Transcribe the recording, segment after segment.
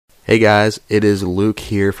Hey guys, it is Luke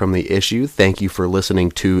here from The Issue. Thank you for listening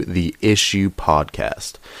to The Issue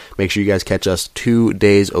Podcast. Make sure you guys catch us 2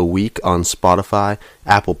 days a week on Spotify,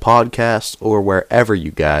 Apple Podcasts, or wherever you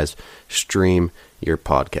guys stream your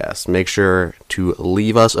podcast. Make sure to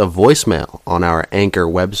leave us a voicemail on our Anchor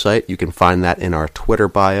website. You can find that in our Twitter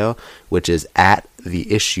bio, which is at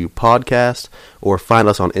The Issue Podcast, or find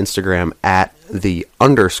us on Instagram at _Issue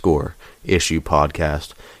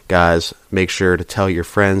Podcast. Guys, make sure to tell your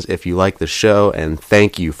friends if you like the show, and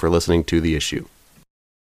thank you for listening to The Issue.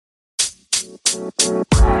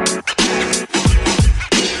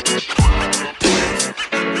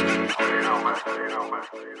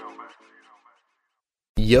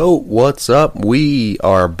 Yo, what's up? We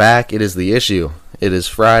are back. It is The Issue. It is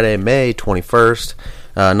Friday, May 21st.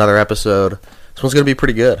 Another episode. This one's going to be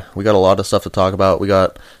pretty good. We got a lot of stuff to talk about. We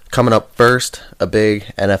got, coming up first, a big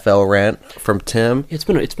NFL rant from Tim. It's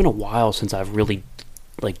been a while since I've really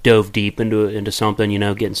dove deep into something,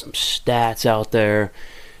 getting some stats out there.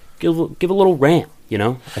 Give a little rant,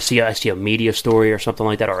 I see a media story or something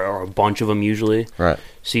like that, or a bunch of them usually. Right.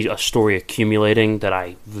 See a story accumulating that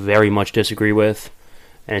I very much disagree with,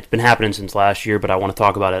 and it's been happening since last year, but I want to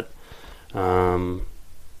talk about it.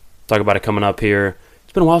 Talk about it coming up here.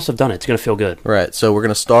 It's been a while since I've done it. It's going to feel good. Right, so we're going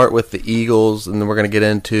to start with the Eagles, and then we're going to get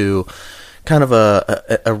into kind of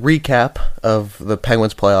a recap of the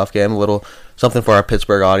Penguins playoff game, a little something for our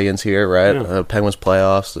Pittsburgh audience here, right? Yeah. Penguins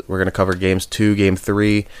playoffs. We're going to cover games 2, game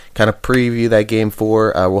 3, kind of preview that game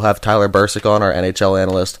 4. We'll have Tyler Bursick on, our NHL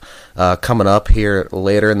analyst, coming up here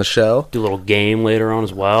later in the show. Do a little game later on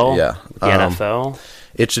as well. Yeah. The NFL.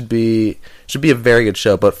 It should be a very good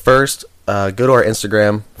show, but first, go to our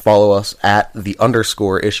Instagram, follow us at the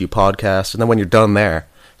 _Issue Podcast, and then when you're done there,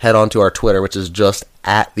 head on to our Twitter, which is just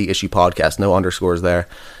at the Issue Podcast, no underscores there.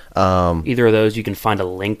 Either of those, you can find a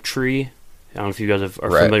link tree. I don't know if you guys are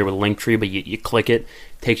familiar with Linktree, but you click it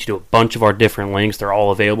takes you to a bunch of our different links. They're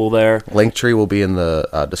all available there. Linktree will be in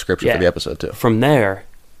the description for the episode too. From there,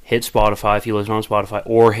 hit Spotify if you listen on Spotify,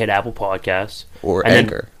 or hit Apple Podcasts. Or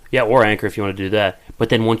Anchor. Or Anchor if you want to do that. But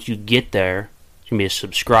then once you get there, there's going to be a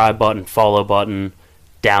subscribe button, follow button,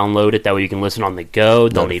 download it. That way you can listen on the go.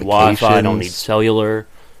 Don't need Wi-Fi, don't need cellular.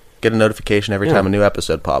 Get a notification every time a new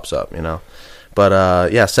episode pops up, But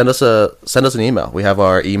send us an email. We have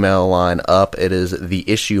our email line up. It is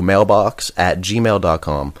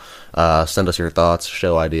theissuemailbox@gmail.com. Send us your thoughts,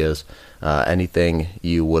 show ideas, anything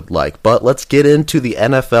you would like. But let's get into the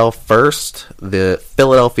NFL first. The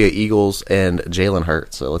Philadelphia Eagles and Jalen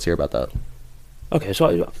Hurts. So let's hear about that. Okay,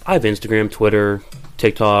 so I have Instagram, Twitter,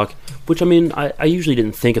 TikTok, which, I usually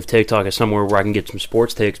didn't think of TikTok as somewhere where I can get some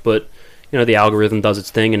sports takes, but the algorithm does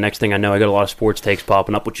its thing, and next thing I know, I got a lot of sports takes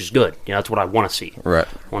popping up, which is good. That's what I want to see. Right.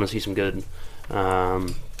 I want to see some good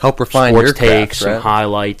help refine sports your takes, craft, right? some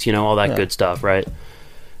highlights, all that good stuff, right?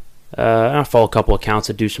 I follow a couple accounts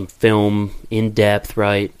that do some film in depth,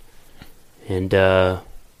 right? And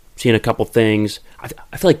seeing a couple things. I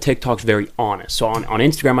feel like TikTok's very honest. So on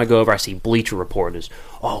Instagram, I go over, I see Bleacher Report is,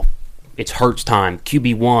 it's Hurts time,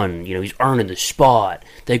 QB1, he's earning the spot.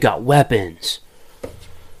 They've got weapons.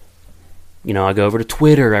 I go over to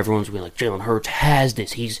Twitter. Everyone's being like, Jalen Hurts has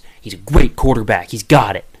this. He's a great quarterback. He's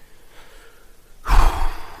got it.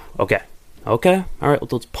 Okay. All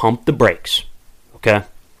right, let's pump the brakes. Okay.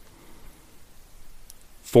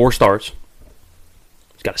 4 starts.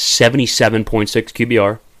 He's got a 77.6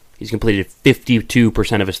 QBR. He's completed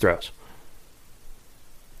 52% of his throws.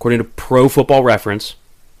 According to Pro Football Reference,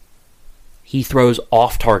 he throws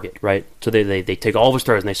off target, right? So they take all of his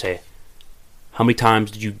throws and they say, how many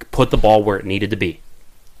times did you put the ball where it needed to be?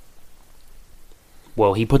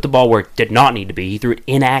 Well, he put the ball where it did not need to be. He threw it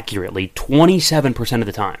inaccurately 27% of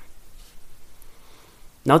the time.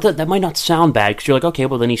 Now, that might not sound bad, because you're like, okay,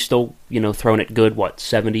 well, then he's still, throwing it good,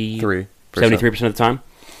 73% of the time?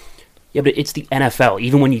 Yeah, but it's the NFL.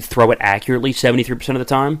 Even when you throw it accurately 73% of the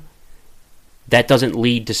time, that doesn't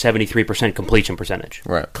lead to 73% completion percentage.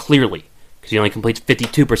 Right. Clearly, because he only completes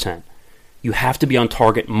 52%. You have to be on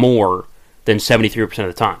target more than 73% of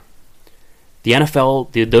the time. The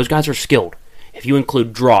NFL, those guys are skilled. If you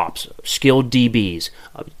include drops, skilled DBs,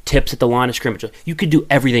 tips at the line of scrimmage, you could do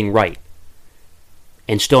everything right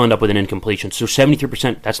and still end up with an incompletion. So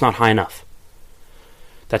 73%, that's not high enough.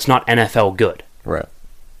 That's not NFL good. Right.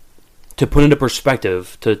 To put into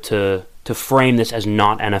perspective, to frame this as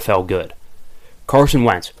not NFL good, Carson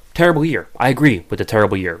Wentz, terrible year. I agree with the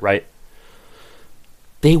terrible year, right?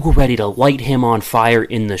 They were ready to light him on fire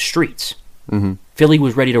in the streets. Mm-hmm. Philly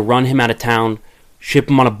was ready to run him out of town, ship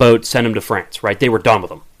him on a boat, send him to France, right? They were done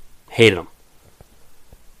with him. Hated him.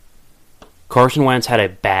 Carson Wentz had a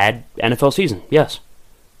bad NFL season, yes.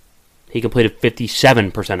 he completed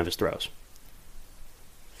 57% of his throws.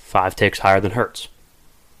 5 ticks higher than Hurts.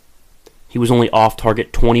 He was only off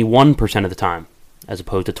target 21% of the time, as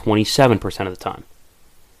opposed to 27% of the time.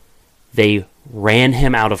 They ran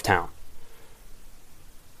him out of town.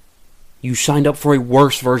 You signed up for a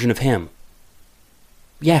worse version of him.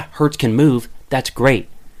 Yeah, Hurts can move. That's great.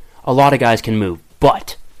 A lot of guys can move.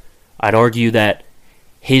 But I'd argue that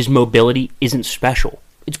his mobility isn't special.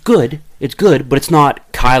 It's good, but it's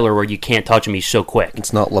not Kyler where you can't touch him, he's so quick.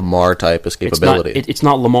 It's not Lamar type escapability. It's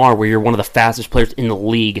not Lamar where you're one of the fastest players in the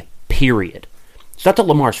league, period. It's not that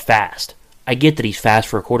Lamar's fast. I get that he's fast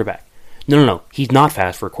for a quarterback. No. He's not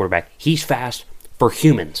fast for a quarterback. He's fast for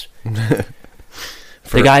humans.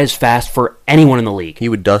 The guy is fast for anyone in the league. He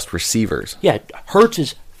would dust receivers. Yeah, Hurts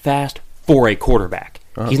is fast for a quarterback.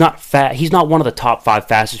 Uh-huh. He's not one of the top 5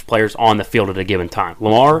 fastest players on the field at a given time.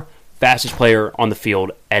 Lamar, fastest player on the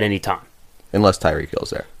field at any time. Unless Tyreek Hill's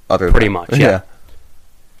there. Pretty much, yeah.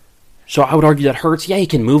 So I would argue that Hurts, he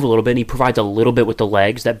can move a little bit, and he provides a little bit with the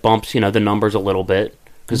legs. That bumps, the numbers a little bit.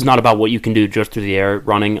 Because it's not about what you can do just through the air.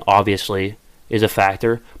 Running, obviously, is a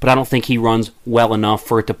factor. But I don't think he runs well enough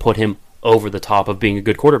for it to put him over the top of being a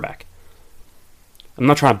good quarterback. I'm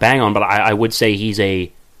not trying to bang on, but I would say he's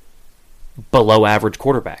a below-average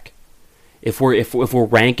quarterback. If we're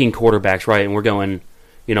ranking quarterbacks, right, and we're going,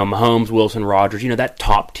 Mahomes, Wilson, Rodgers, that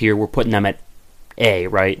top tier, we're putting them at A,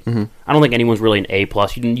 right? Mm-hmm. I don't think anyone's really an A+.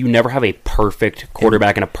 You never have a perfect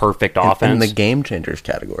quarterback and a perfect offense. In the game changers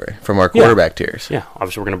category from our quarterback tiers. Yeah,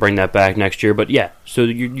 obviously we're going to bring that back next year, but yeah. So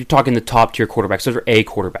you're talking the top tier quarterbacks. Those are A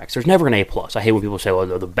quarterbacks. There's never an A+. I hate when people say,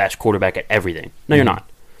 they're the best quarterback at everything. No, you're not.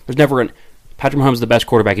 There's never Patrick Mahomes is the best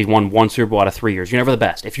quarterback. He's won 1 Super Bowl out of 3 years. You're never the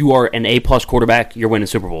best. If you are an A+ quarterback, you're winning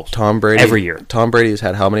Super Bowls. Tom Brady every year. Tom Brady has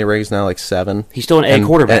had how many rings now? Like 7. He's still an A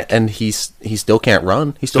quarterback, and he still can't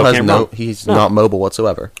run. He still has he's not mobile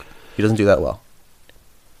whatsoever. He doesn't do that well.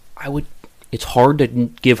 It's hard to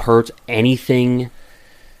give Hurts anything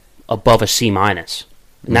above a C-. And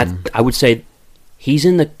that I would say he's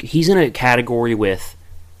in a category with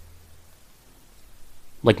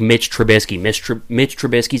like Mitch Trubisky. Mitch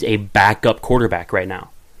Trubisky's a backup quarterback right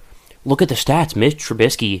now. Look at the stats. Mitch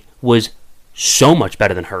Trubisky was so much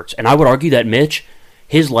better than Hurts. And I would argue that Mitch,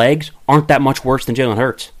 his legs aren't that much worse than Jalen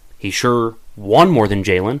Hurts. He sure won more than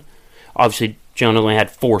Jalen. Obviously, Jalen only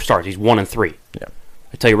had 4 starts. He's 1-3. Yeah.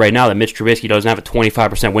 I tell you right now that Mitch Trubisky doesn't have a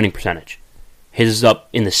 25% winning percentage. His is up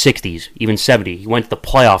in the 60s, even 70. He went to the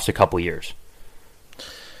playoffs a couple years.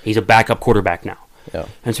 He's a backup quarterback now. Yeah.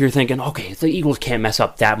 And so you're thinking, okay, the Eagles can't mess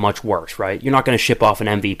up that much worse, right? You're not going to ship off an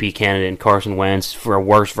MVP candidate in Carson Wentz for a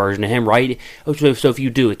worse version of him, right? So if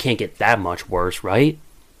you do, it can't get that much worse, right?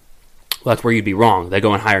 Well, that's where you'd be wrong. They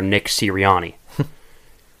go and hire Nick Sirianni.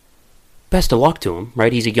 Best of luck to him,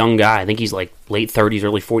 right? He's a young guy. I think he's like late 30s,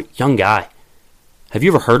 early 40s. Young guy. Have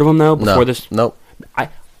you ever heard of him, though, before this? Nope.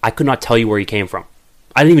 I could not tell you where he came from.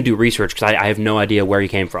 I didn't even do research because I have no idea where he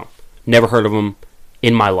came from. Never heard of him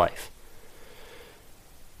in my life.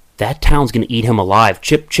 That town's going to eat him alive.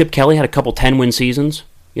 Chip Kelly had a couple 10-win seasons.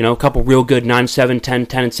 A couple real good 9-7, 10,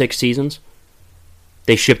 10-6 seasons.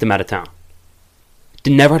 They shipped him out of town.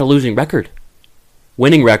 Never had a losing record.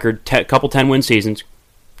 Winning record, couple 10-win seasons.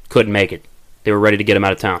 Couldn't make it. They were ready to get him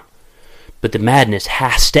out of town. But the madness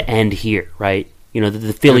has to end here, right?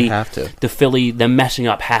 The Philly, the messing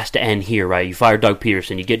up has to end here, right? You fire Doug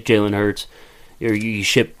Peterson, you get Jalen Hurts, or you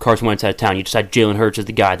ship Carson Wentz out of town. You decide Jalen Hurts is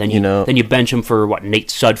the guy. Then you bench him for Nate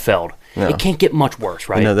Sudfeld. Yeah. It can't get much worse,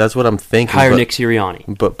 right? That's what I'm thinking. Hire Nick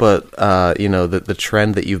Sirianni. But the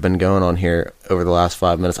trend that you've been going on here over the last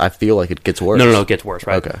 5 minutes, I feel like it gets worse. No, it gets worse,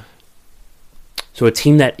 right? Okay. So a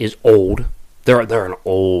team that is old, they're an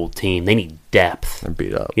old team. They need depth. They're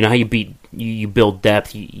beat up. You know how you build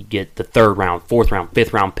depth. You get the 3rd round, 4th round,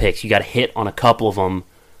 5th round picks. You got to hit on a couple of them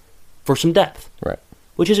for some depth. Right.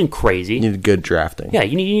 Which isn't crazy. You need good drafting. Yeah,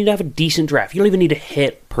 you need to have a decent draft. You don't even need to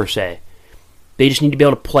hit, per se. They just need to be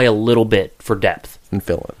able to play a little bit for depth. And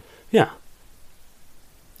fill in. Yeah.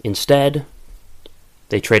 Instead,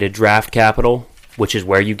 they traded draft capital, which is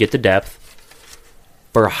where you get the depth,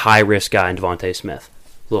 for a high-risk guy in Devontae Smith.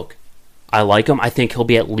 Look, I like him. I think he'll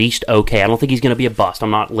be at least okay. I don't think he's going to be a bust.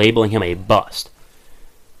 I'm not labeling him a bust.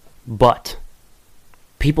 But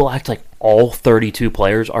people act like all 32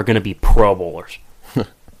 players are going to be Pro Bowlers.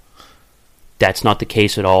 That's not the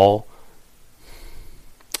case at all.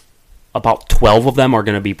 About 12 of them are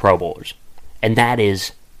going to be Pro Bowlers. And that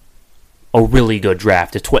is a really good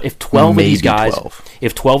draft. If 12 of these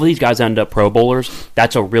guys end up Pro Bowlers,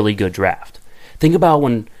 that's a really good draft. Think about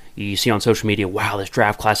when you see on social media, wow, this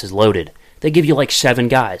draft class is loaded. They give you like 7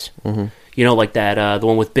 guys. Mm-hmm. Like that, the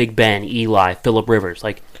one with Big Ben, Eli, Phillip Rivers.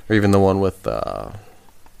 Like, Or even the one with,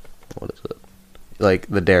 what is it? Like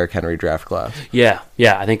the Derrick Henry draft class. Yeah.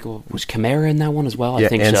 I think, was Kamara in that one as well? I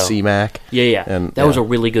think and so. C-Mac. Yeah. And, that was a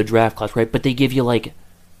really good draft class, right? But they give you like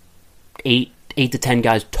 8 to 10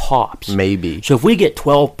 guys tops. Maybe. So if we get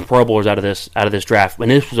 12 Pro Bowlers out of this draft,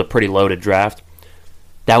 and this was a pretty loaded draft,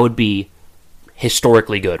 that would be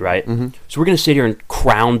historically good, right? Mm-hmm. So we're going to sit here and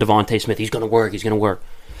crown Devontae Smith. He's going to work.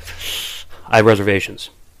 I have reservations.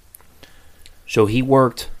 So he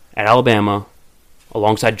worked at Alabama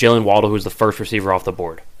alongside Jalen Waddle, who was the first receiver off the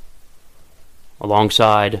board.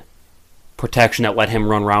 Alongside protection that let him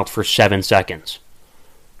run routes for 7 seconds.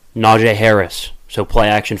 Najee Harris. So play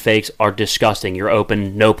action fakes are disgusting. You're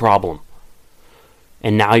open, no problem.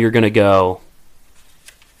 And now you're going to go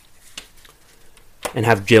and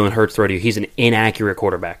have Jalen Hurts throw to you. He's an inaccurate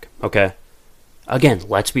quarterback, okay? Again,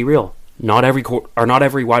 let's be real. Not every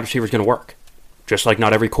wide receiver is going to work. Just like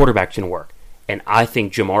not every quarterback is going to work. And I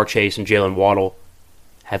think Jamar Chase and Jalen Waddle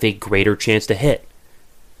have a greater chance to hit.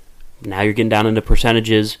 Now you're getting down into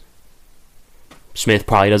percentages. Smith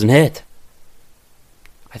probably doesn't hit.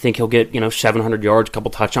 I think he'll get, 700 yards, a couple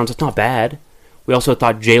touchdowns. That's not bad. We also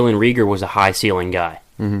thought Jalen Reagor was a high-ceiling guy,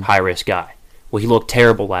 high-risk guy. Well, he looked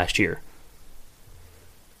terrible last year.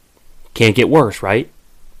 Can't get worse, right?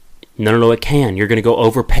 No, it can. You're going to go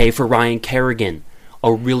overpay for Ryan Kerrigan,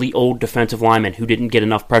 a really old defensive lineman who didn't get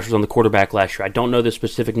enough pressures on the quarterback last year. I don't know the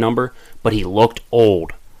specific number, but he looked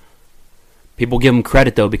old. People give him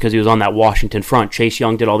credit, though, because he was on that Washington front. Chase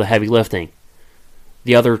Young did all the heavy lifting.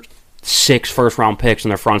 The other 6 first-round picks in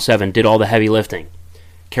their front 7 did all the heavy lifting.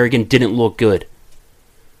 Kerrigan didn't look good.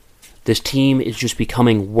 This team is just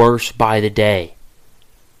becoming worse by the day.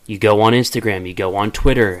 You go on Instagram, you go on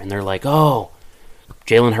Twitter, and they're like, oh,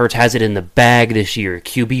 Jalen Hurts has it in the bag this year,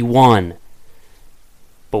 QB1.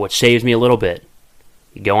 But what saves me a little bit,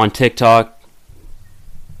 you go on TikTok,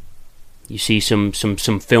 you see some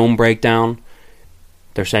film breakdown.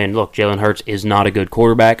 They're saying, look, Jalen Hurts is not a good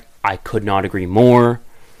quarterback. I could not agree more.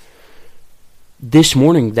 This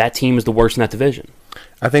morning, that team is the worst in that division.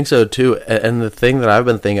 I think so, too. And the thing that I've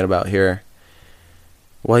been thinking about here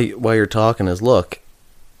while you're talking is, look,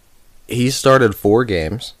 he started 4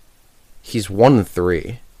 games. He's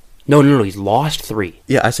 1-3. No, he's lost 3.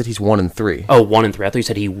 Yeah, I said he's 1-3. Oh, 1-3. I thought you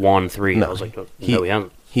said he won 3. No, I was like, no, he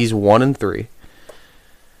hasn't. He's 1-3.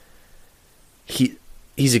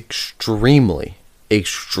 He's extremely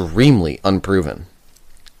unproven.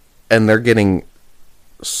 And they're getting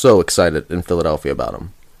so excited in Philadelphia about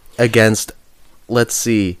him. Against, let's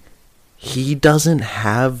see, he doesn't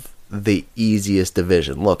have the easiest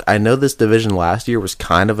division. Look, I know this division last year was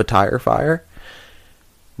kind of a tire fire,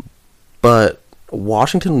 but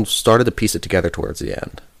Washington started to piece it together towards the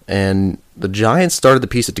end. And the Giants started to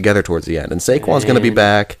piece it together towards the end. And Saquon's going to be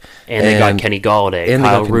back. And they got Kenny Galladay, and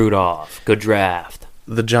Kyle Rudolph. Good draft.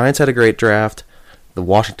 The Giants had a great draft. The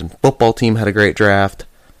Washington football team had a great draft.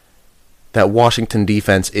 That Washington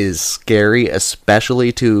defense is scary,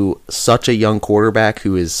 especially to such a young quarterback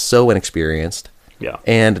who is so inexperienced. Yeah.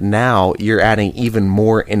 And now you're adding even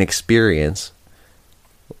more inexperience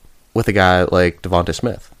with a guy like Devontae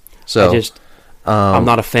Smith. So I'm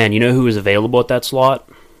not a fan. You know who was available at that slot?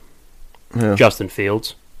 Yeah. Justin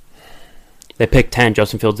Fields. They picked 10.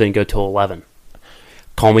 Justin Fields didn't go till 11.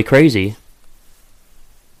 Call me crazy.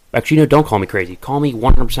 Actually, no, don't call me crazy. Call me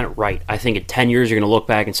 100% right. I think in 10 years you're going to look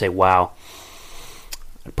back and say, wow,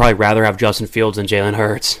 I'd probably rather have Justin Fields than Jalen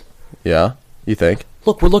Hurts. Yeah, you think?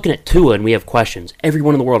 Look, we're looking at Tua and we have questions.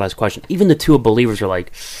 Everyone in the world has questions. Even the Tua believers are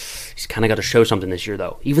like, he's kind of got to show something this year,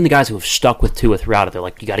 though. Even the guys who have stuck with Tua throughout it, they're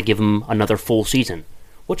like, you got to give him another full season.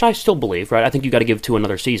 Which I still believe, right? I think you got to give Tua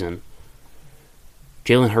another season.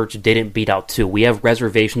 Jalen Hurts didn't beat out Tua. We have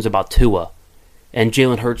reservations about Tua. And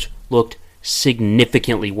Jalen Hurts looked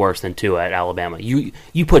significantly worse than Tua at Alabama.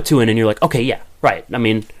 You put Tua in and you're like, okay, yeah, right. I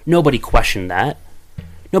mean, nobody questioned that.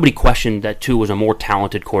 Nobody questioned that Tua was a more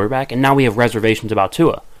talented quarterback, and now we have reservations about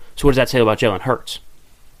Tua. So what does that say about Jalen Hurts?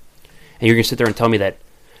 And you're going to sit there and tell me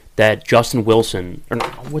that Justin Wilson, or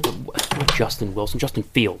not, what Justin Wilson? Justin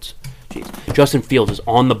Fields. Jeez. Justin Fields is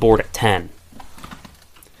on the board at 10.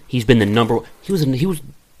 He's been the number one. He was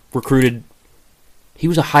recruited. He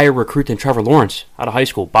was a higher recruit than Trevor Lawrence out of high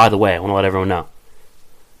school, by the way. I want to let everyone know.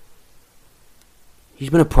 He's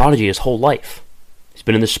been a prodigy his whole life. He's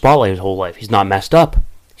been in the spotlight his whole life. He's not messed up.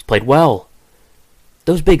 He's played well.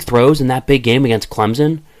 Those big throws in that big game against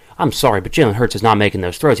Clemson, I'm sorry, but Jalen Hurts is not making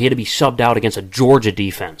those throws. He had to be subbed out against a Georgia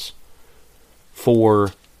defense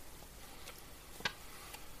for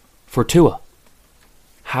Tua.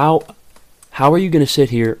 How are you going to sit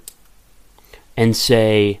here and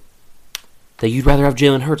say that you'd rather have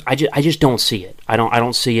Jalen Hurts. I just don't see it. I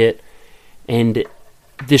don't see it. And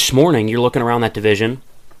this morning, you're looking around that division.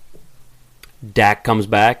 Dak comes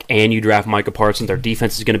back, and you draft Micah Parsons. Their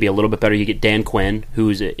defense is going to be a little bit better. You get Dan Quinn, who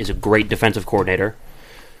is a great defensive coordinator.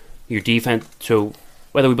 Your defense, so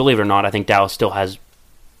whether we believe it or not, I think Dallas still has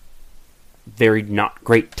very not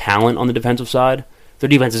great talent on the defensive side. Their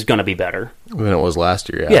defense is going to be better than it was last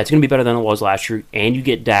year. Yeah, it's going to be better than it was last year. And you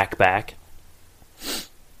get Dak back,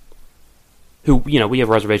 who, we have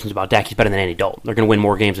reservations about Dak. He's better than Andy Dalton. They're going to win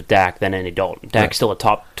more games with Dak than Andy Dalton. Dak's still a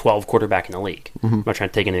top 12 quarterback in the league. Mm-hmm. I'm not trying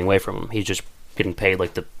to take anything away from him. He's just getting paid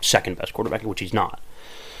like the second best quarterback, which he's not.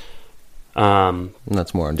 And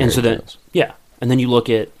that's more on Jerry Jones. Yeah. And then you look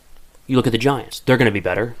at the Giants. They're going to be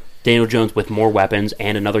better. Daniel Jones with more weapons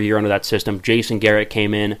and another year under that system. Jason Garrett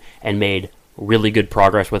came in and made really good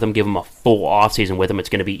progress with him. Give him a full offseason with him. It's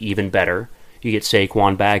going to be even better. You get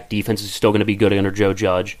Saquon back. Defense is still going to be good under Joe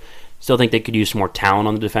Judge. Still think they could use some more talent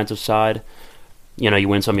on the defensive side. You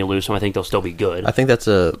win some, you lose some. I think they'll still be good. I think that's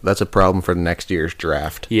a problem for next year's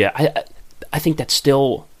draft. Yeah, I think that's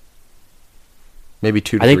still maybe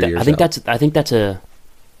 2 to 3 years. I think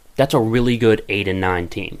that's a really good 8 and 9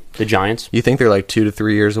 team. The Giants. You think they're like 2 to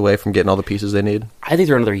 3 years away from getting all the pieces they need? I think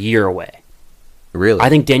they're another year away. Really? I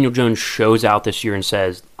think Daniel Jones shows out this year and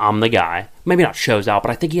says, "I'm the guy." Maybe not shows out,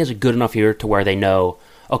 but I think he has a good enough year to where they know,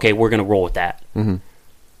 okay, we're going to roll with that. Mm-hmm.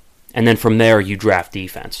 And then from there, you draft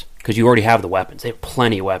defense. Because you already have the weapons. They have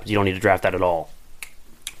plenty of weapons. You don't need to draft that at all.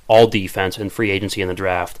 All defense and free agency in the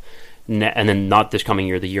draft. And then not this coming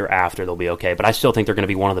year, the year after, they'll be okay. But I still think they're going to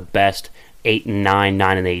be one of the best 8 and 9,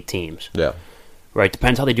 9 and 8 teams. Yeah. Right?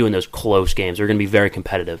 Depends how they do in those close games. They're going to be very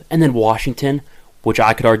competitive. And then Washington, which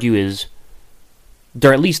I could argue is,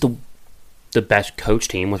 they're at least the best coach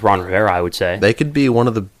team with Ron Rivera, I would say. They could be one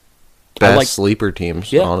of the best sleeper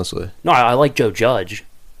teams, honestly. No, I like Joe Judge.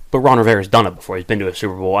 But Ron Rivera's done it before. He's been to a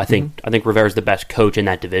Super Bowl. I think Rivera's the best coach in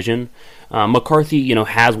that division. McCarthy,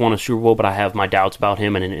 has won a Super Bowl, but I have my doubts about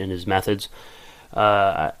him and his methods.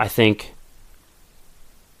 I think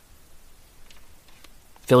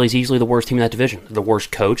Philly's easily the worst team in that division. They're the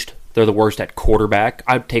worst coached. They're the worst at quarterback.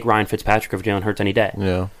 I'd take Ryan Fitzpatrick over Jalen Hurts any day.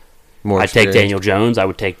 Yeah. I'd take Daniel Jones. I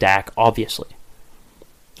would take Dak, obviously.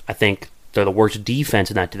 I think they're the worst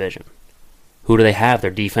defense in that division. Who do they have?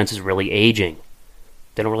 Their defense is really aging.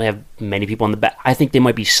 They don't really have many people in the back. I think they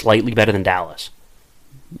might be slightly better than Dallas.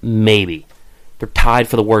 Maybe. They're tied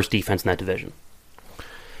for the worst defense in that division.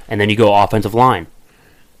 And then you go offensive line.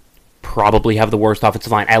 Probably have the worst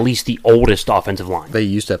offensive line. At least the oldest offensive line. They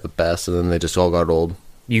used to have the best, and then they just all got old.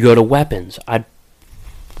 You go to weapons. I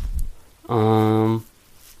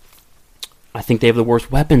think they have the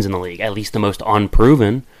worst weapons in the league. At least the most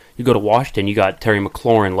unproven. You go to Washington, you got Terry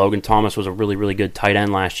McLaurin. Logan Thomas was a really, really good tight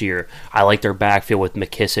end last year. I like their backfield with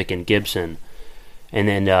McKissick and Gibson. And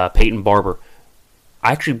then Peyton Barber.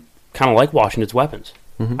 I actually kind of like Washington's weapons.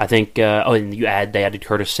 Mm-hmm. I think, and they added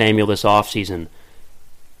Curtis Samuel this offseason.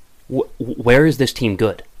 Where is this team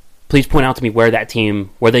good? Please point out to me where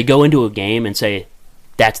they go into a game and say,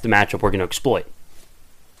 that's the matchup we're going to exploit.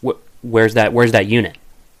 Where's that unit?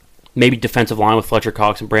 Maybe defensive line with Fletcher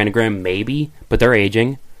Cox and Brandon Graham, maybe, but they're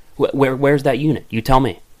aging. Where's that unit? You tell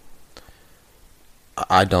me.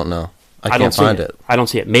 I don't know. I can't find it. I don't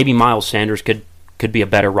see it. Maybe Miles Sanders could be a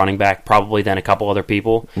better running back probably than a couple other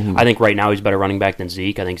people. Mm-hmm. I think right now he's a better running back than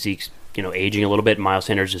Zeke. I think Zeke's aging a little bit. Miles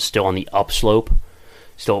Sanders is still on the upslope,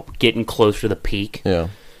 still getting close to the peak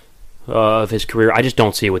of his career. I just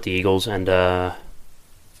don't see it with the Eagles, and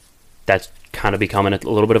that's kind of becoming a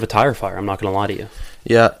little bit of a tire fire. I'm not going to lie to you.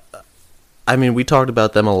 Yeah. I mean, we talked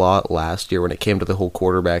about them a lot last year when it came to the whole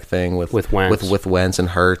quarterback thing with Wentz. with Wentz and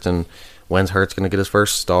Hurts, and when's Hurts going to get his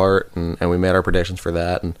first start, and we made our predictions for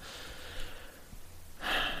that, and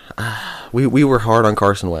we were hard on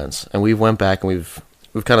Carson Wentz, and we went back and we've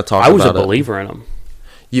kind of talked about it. I was a believer in him.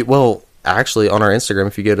 Well, actually, on our Instagram,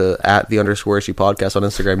 if you go to @the_issue podcast on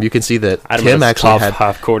Instagram, you can see that Tim actually had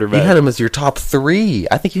half quarterback. You had him as your top 3.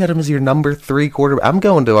 I think you had him as your number 3 quarterback. I'm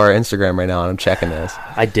going to our Instagram right now and I'm checking this.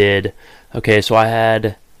 I did. Okay, so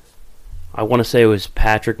I want to say it was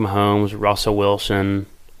Patrick Mahomes, Russell Wilson,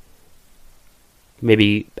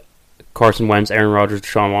 maybe Carson Wentz, Aaron Rodgers,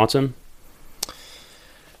 Deshaun Watson.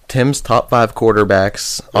 Tim's top 5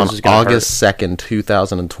 quarterbacks on August 2nd,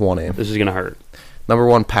 2020. This is going to hurt. Number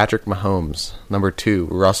 1, Patrick Mahomes. Number 2,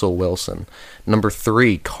 Russell Wilson. Number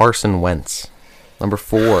 3, Carson Wentz. Number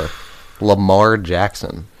 4, Lamar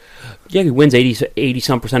Jackson. Yeah, he wins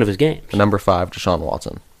 80-some% of his games. And number 5, Deshaun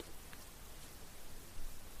Watson.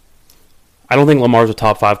 I don't think Lamar's a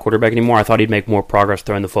top 5 quarterback anymore. I thought he'd make more progress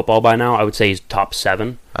throwing the football by now. I would say he's top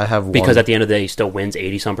 7. I have one. Because at the end of the day, he still wins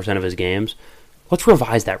 80-some% of his games. Let's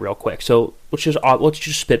revise that real quick. So let's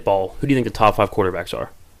just spitball. Who do you think the top 5 quarterbacks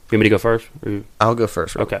are? You want me to go first? I'll go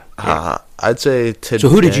first. Okay. I'd say today. So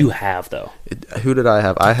who did you have, though? Who did I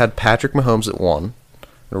have? I had Patrick Mahomes at 1,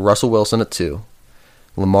 Russell Wilson at 2,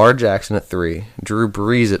 Lamar Jackson at 3, Drew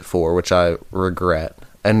Brees at 4, which I regret,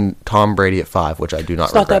 and Tom Brady at 5, which I do not regret.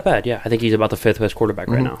 It's not that bad, yeah. I think he's about the 5th best quarterback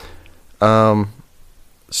right now.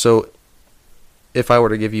 So if I were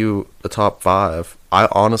to give you the top 5, I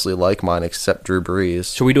honestly like mine except Drew Brees.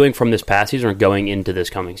 So are we doing from this past season or going into this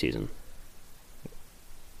coming season?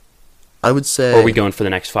 I would say... Or are we going for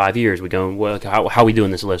the next 5 years? How are we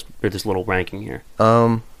doing this list, or this little ranking here?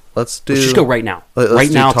 Let's just go right now. Let's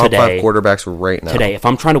do top today, 5 quarterbacks right now. Today, if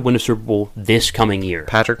I'm trying to win a Super Bowl this coming year...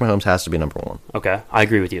 Patrick Mahomes has to be number 1. Okay, I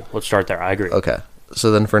agree with you. Let's start there. I agree. Okay.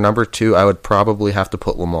 So then for number 2, I would probably have to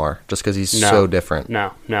put Lamar, just because he's so different.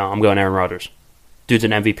 No, I'm going Aaron Rodgers. Dude's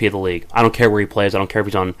an MVP of the league. I don't care where he plays. I don't care if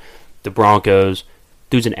he's on the Broncos.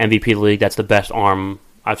 Dude's an MVP of the league. That's the best arm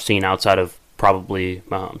I've seen outside of probably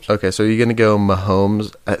Mahomes. Okay, so you're going to go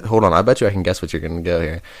Mahomes. Hold on, I bet you I can guess what you're going to go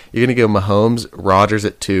here. You're going to go Mahomes, Rodgers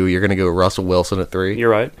at 2. You're going to go Russell Wilson at 3.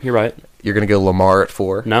 You're right. You're going to go Lamar at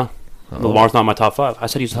 4. No. Lamar's not my top 5. I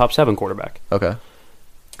said he's a top 7 quarterback. Okay.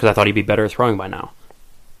 Because I thought he'd be better at throwing by now.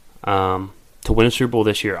 To win a Super Bowl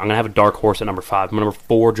this year, I'm going to have a dark horse at number 5. Number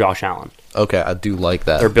 4, Josh Allen. Okay, I do like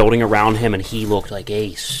that. They're building around him, and he looked like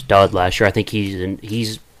a stud last year. I think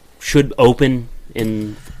he's should open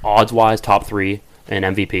in odds-wise top 3 in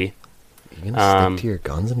MVP. You gonna stick to your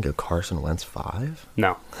guns and go Carson Wentz 5?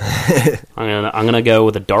 No, I'm gonna go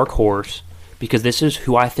with a dark horse because this is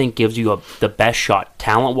who I think gives you the best shot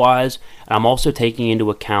talent-wise. I'm also taking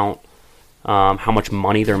into account how much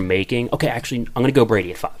money they're making. Okay, actually, I'm gonna go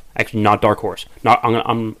Brady at 5. Actually, not dark horse.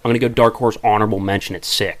 I'm gonna go dark horse honorable mention at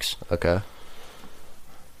 6. Okay.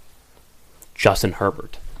 Justin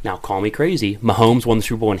Herbert. Now, call me crazy. Mahomes won the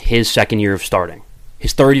Super Bowl in his second year of starting.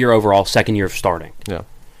 His third year overall, second year of starting. Yeah.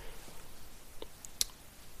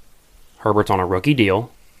 Herbert's on a rookie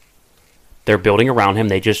deal. They're building around him.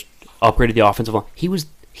 They just upgraded the offensive line.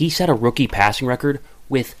 He set a rookie passing record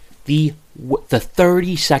with the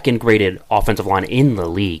 32nd graded offensive line in the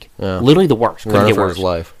league. Yeah. Literally the worst. Couldn't get worse. His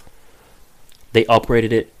life. They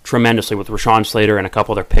upgraded it tremendously with Rashawn Slater and a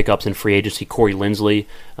couple other pickups in free agency. Corey Linsley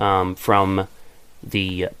from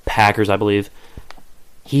the Packers, I believe.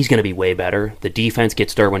 He's going to be way better. The defense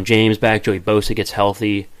gets Derwin James back. Joey Bosa gets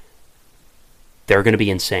healthy. They're going to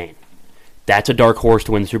be insane. That's a dark horse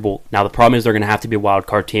to win the Super Bowl. Now, the problem is they're going to have to be a wild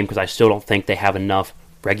card team because I still don't think they have enough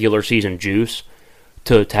regular season juice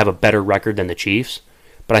to have a better record than the Chiefs.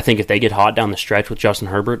 But I think if they get hot down the stretch with Justin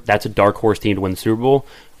Herbert, that's a dark horse team to win the Super Bowl.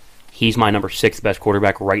 He's my number 6 best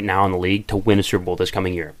quarterback right now in the league to win a Super Bowl this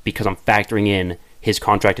coming year because I'm factoring in his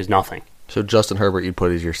contract is nothing. So Justin Herbert you'd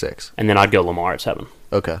put as your 6. And then I'd go Lamar at 7.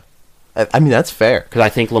 Okay. I mean, that's fair. Because I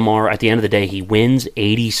think Lamar, at the end of the day, he wins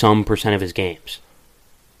 80-some% of his games.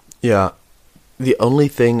 Yeah. The only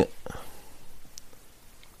thing...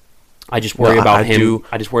 I just worry about him.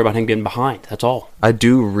 I just worry about him getting behind. That's all. I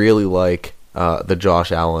do really like the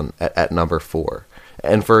Josh Allen at number 4.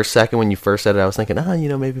 And for a second, when you first said it, I was thinking,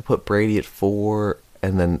 maybe put Brady at 4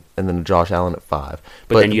 and then Josh Allen at 5.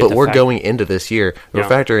 But we're going into this year. We're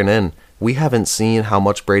factoring in. We haven't seen how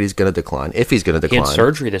much Brady's going to decline, if he's going to decline. He had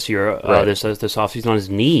surgery this year, right. this offseason on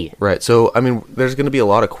his knee. Right. So, I mean, there's going to be a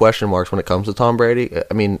lot of question marks when it comes to Tom Brady.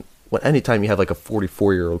 I mean, anytime you have like a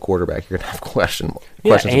 44-year-old quarterback, you're going to have questions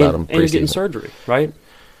about him. And he's getting surgery, right?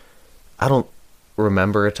 I don't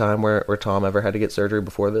remember a time where Tom ever had to get surgery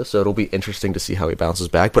before this, so it'll be interesting to see how he bounces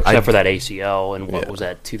back. But Except for that ACL, and what was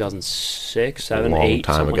that, 2006, 7, 8,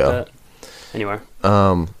 time something ago. like that? Anyway.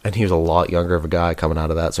 And he was a lot younger of a guy coming out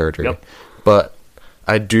of that surgery. Yep. But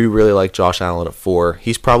I do really like Josh Allen at 4.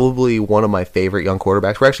 He's probably one of my favorite young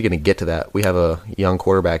quarterbacks. We're actually going to get to that. We have a young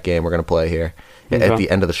quarterback game we're going to play here at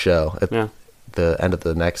the end of the show, at the end of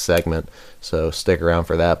the next segment. So stick around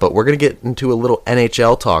for that. But we're going to get into a little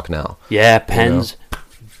NHL talk now. Yeah, Pens,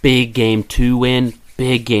 big game 2 win,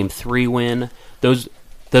 big game 3 win. Those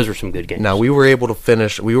are some good games. Now, we were able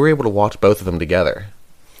to watch both of them together.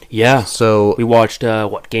 Yeah. So we watched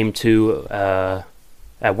game 2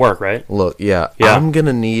 at work, right? Look, I'm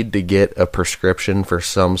gonna need to get a prescription for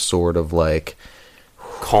some sort of like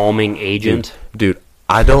calming agent. Dude,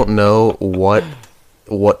 I don't know what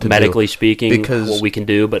to medically speaking, because what we can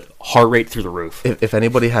do, but heart rate through the roof. If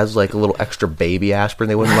anybody has like a little extra baby aspirin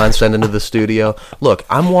they wouldn't mind sending to the studio. Look,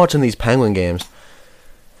 I'm watching these Penguin games,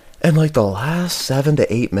 And like the last 7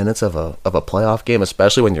 to 8 minutes of a playoff game,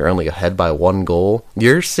 especially when you're only ahead by 1 goal,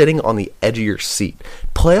 you're sitting on the edge of your seat.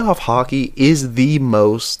 Playoff hockey is the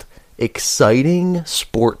most exciting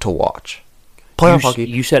sport to watch. Playoff hockey.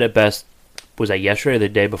 You said it best. Was that yesterday or the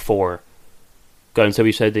day before? Go ahead and say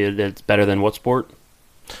you said that it's better than what sport?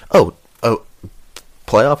 Oh,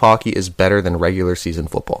 playoff hockey is better than regular season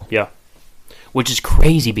football. Yeah. Which is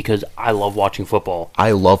crazy because I love watching football.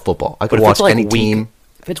 I love football. I could watch any team.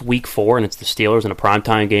 If it's week 4 and it's the Steelers in a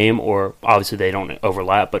primetime game, or obviously they don't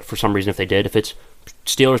overlap, but for some reason if they did, if it's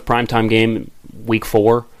Steelers primetime game week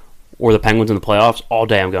 4 or the Penguins in the playoffs, all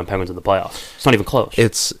day I'm going Penguins in the playoffs. It's not even close.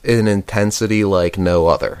 It's an intensity like no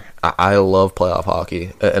other. I love playoff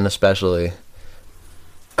hockey, and especially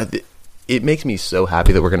it makes me so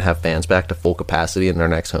happy that we're going to have fans back to full capacity in our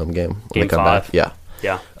next home game when Game they come 5. back. Yeah.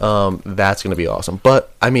 Yeah. That's going to be awesome.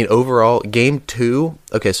 But, I mean, overall, Game 2,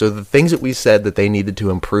 okay, so the things that we said that they needed to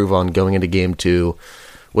improve on going into Game 2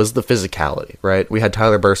 was the physicality, right? We had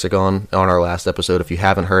Tyler Bursick on our last episode. If you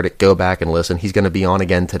haven't heard it, go back and listen. He's going to be on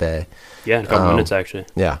again today. Yeah, in a couple minutes, actually.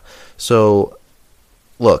 Yeah. So,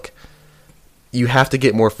 look, you have to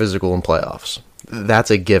get more physical in playoffs. That's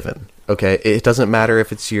a given. Okay, it doesn't matter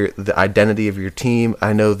if it's the identity of your team.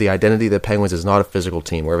 I know the identity of the Penguins is not a physical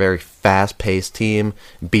team. We're a very fast-paced team,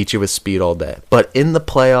 beat you with speed all day. But in the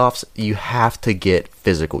playoffs, you have to get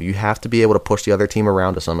physical. You have to be able to push the other team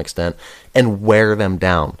around to some extent and wear them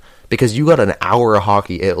down. Because you got an hour of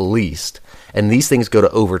hockey at least, and these things go to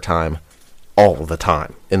overtime all the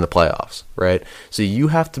time in the playoffs, right? So you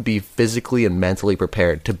have to be physically and mentally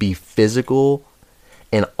prepared to be physical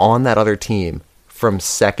and on that other team from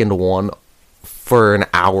second 1 for an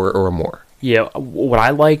hour or more. Yeah, what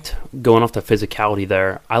I liked, going off the physicality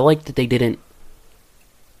there, I liked that they didn't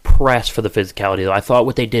press for the physicality. I thought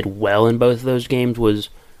what they did well in both of those games was,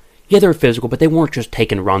 yeah, they were physical, but they weren't just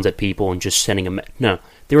taking runs at people and just sending them. No,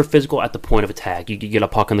 they were physical at the point of attack. You could get a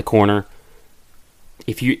puck in the corner.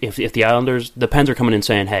 If the Islanders, the Pens are coming in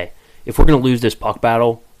saying, hey, if we're going to lose this puck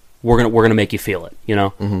battle, we're gonna make you feel it. You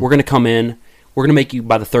know, We're going to come in. We're going to make you,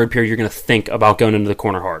 by the third period, you're going to think about going into the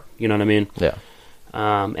corner hard. You know what I mean? Yeah.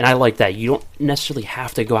 And I like that. You don't necessarily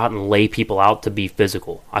have to go out and lay people out to be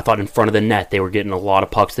physical. I thought in front of the net, they were getting a lot of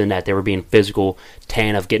pucks to the net. They were being physical,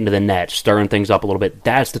 Tanev getting to the net, stirring things up a little bit.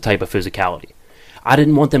 That's the type of physicality. I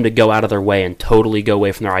didn't want them to go out of their way and totally go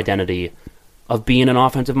away from their identity of being an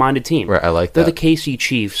offensive-minded team. Right, I like They're that. the KC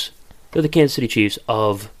Chiefs. They're the Kansas City Chiefs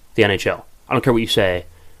of the NHL. I don't care what you say.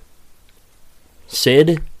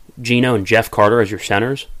 Sid, Gino, and Jeff Carter as your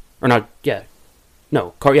centers. Or not, yeah.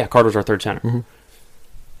 No, Carter's our third center. Mm-hmm.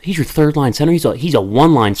 He's your third-line center. He's a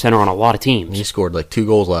one-line center on a lot of teams. He scored like 2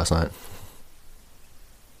 goals last night.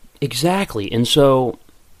 Exactly. And so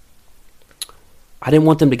I didn't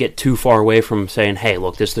want them to get too far away from saying, hey,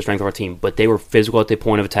 look, this is the strength of our team. But they were physical at the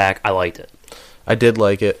point of attack. I liked it. I did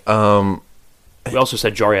like it. We also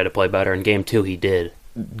said Jari had to play better. In Game 2, he did.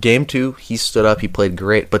 Game 2, he stood up, he played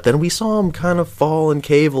great, but then we saw him kind of fall and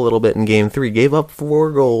cave a little bit in Game 3. Gave up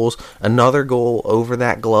 4 goals, another goal over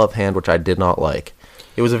that glove hand, which I did not like.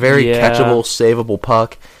 It was a very catchable, savable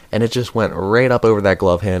puck, and it just went right up over that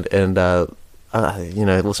glove hand. And,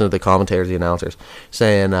 listen to the commentators, the announcers,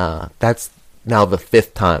 saying that's now the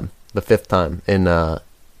fifth time in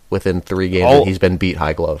within 3 games that he's been beat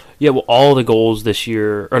high glove. Yeah, well, all the goals this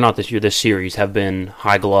year, or not this year, this series have been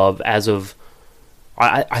high glove as of,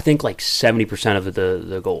 I think, like 70% of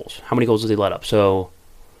the goals. How many goals does he let up? So,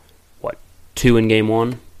 what, 2 in Game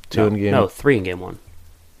 1? 2 in Game 1. No, 3 in Game 1.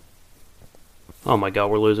 Oh my God,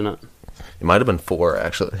 we're losing it. It might have been 4,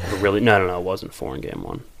 actually. Really? No, it wasn't 4 in Game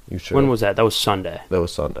 1. You sure? When was that? That was Sunday. That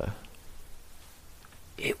was Sunday.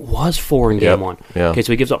 It was 4 in Game 1. Yeah. Okay,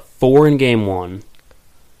 so he gives up 4 in Game 1,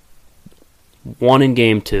 1 in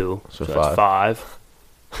Game 2, so that's 5.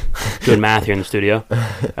 Doing math here in the studio.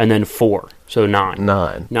 And then 4, so 9.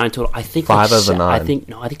 9 total. I think 5 of the 9.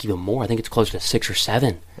 I think even more. I think it's closer to 6 or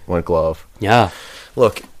 7. Went glove. Yeah.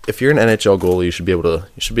 Look, if you're an NHL goalie, you should be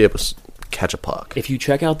able to catch a puck. If you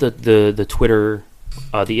check out the Twitter,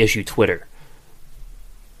 the issue Twitter,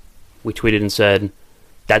 we tweeted and said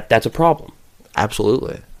that's a problem.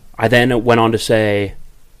 Absolutely. I then went on to say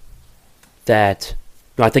that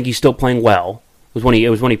I think he's still playing well. It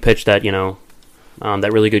was when he pitched that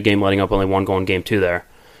that really good game, letting up only 1 goal in Game 2 there.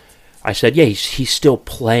 I said, yeah, he's still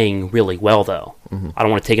playing really well though. Mm-hmm. I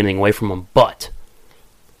don't want to take anything away from him, but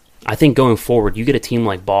I think going forward, you get a team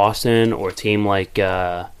like Boston or a team like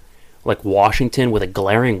Washington with a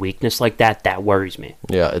glaring weakness like that worries me.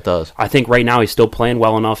 Yeah, it does. I think right now he's still playing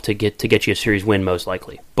well enough to get you a series win, most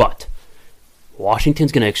likely. But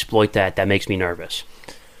Washington's going to exploit that. That makes me nervous.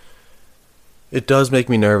 It does make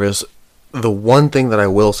me nervous. The one thing that I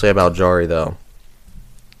will say about Jari, though,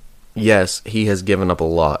 yes, he has given up a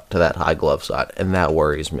lot to that high glove side, and that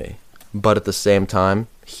worries me. But at the same time,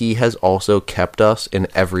 he has also kept us in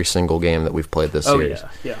every single game that we've played this series.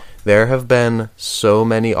 Yeah. There have been so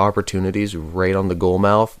many opportunities right on the goal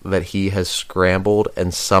mouth that he has scrambled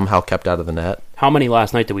and somehow kept out of the net. How many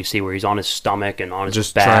last night did we see where he's on his stomach and on his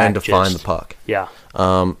just back? Trying to find the puck. Yeah.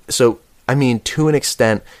 So, I mean, to an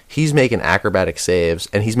extent, he's making acrobatic saves,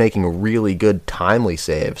 and he's making really good, timely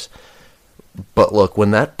saves. But look,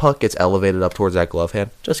 when that puck gets elevated up towards that glove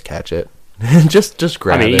hand, just catch it. just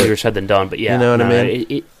grab it. I mean, easier said than done, but yeah. You know what I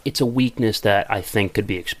mean? It's a weakness that I think could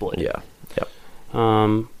be exploited. Yeah. Yep.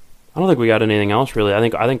 I don't think we got anything else really. I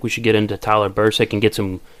think we should get into Tyler Bursick and get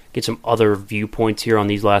some other viewpoints here on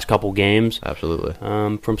these last couple games. Absolutely.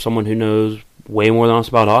 From someone who knows way more than us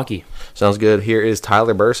about hockey. Sounds good. Here is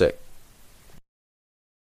Tyler Bursick.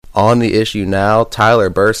 On the issue now, Tyler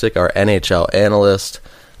Bursick, our NHL analyst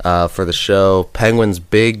for the show. Penguins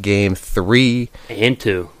big game 3 and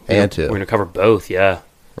 2. We're going to cover both. Yeah,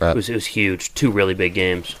 right. It was huge. 2 really big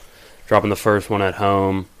games. Dropping the first one at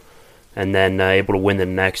home, and then able to win the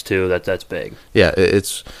next 2. That's big. Yeah,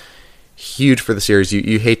 it's huge for the series.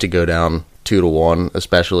 You hate to go down 2-1,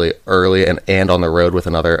 especially early and on the road with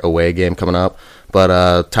another away game coming up.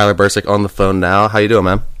 But Tyler Bursick on the phone now. How you doing,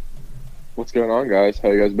 man? What's going on, guys? How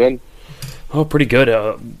you guys been? Oh, pretty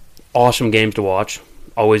good. Awesome games to watch.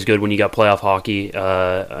 Always good when you got playoff hockey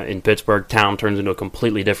in Pittsburgh. Town turns into a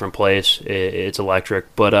completely different place. It's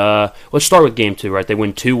electric. But let's start with Game 2, right? They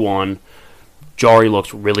win 2-1. Jari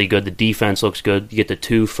looks really good. The defense looks good. You get the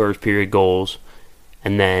 2 first-period goals,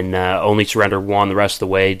 and then only surrender 1 the rest of the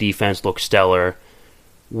way. Defense looks stellar.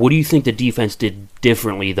 What do you think the defense did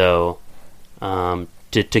differently, though,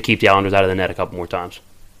 to keep the Islanders out of the net a couple more times?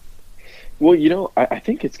 Well, I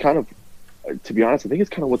think it's kind of, to be honest, I think it's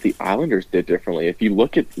kind of what the Islanders did differently. If you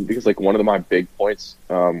look at, because like one of my big points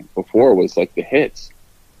before was like the hits.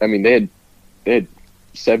 I mean, they had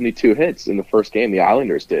 72 hits in the first game, the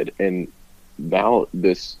Islanders did, and now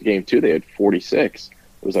this Game 2 they had 46.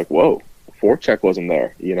 It was like, whoa, forecheck wasn't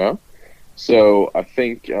there, So I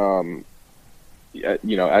think, as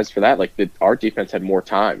for that, like our defense had more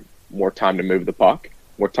time to move the puck,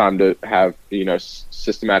 more time to have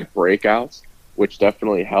systematic breakouts, which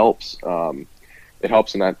definitely helps. It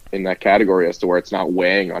helps in that category as to where it's not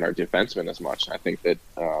weighing on our defensemen as much. I think that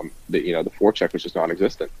the forecheck was just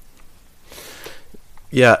non-existent.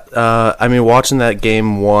 Yeah, I mean, watching that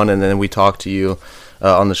Game 1, and then we talked to you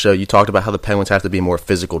on the show. You talked about how the Penguins have to be more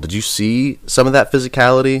physical. Did you see some of that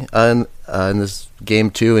physicality in this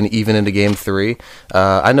Game 2 and even into Game 3?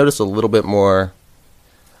 I noticed a little bit more,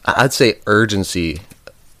 I'd say, urgency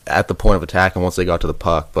at the point of attack and once they got to the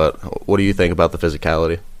puck. But what do you think about the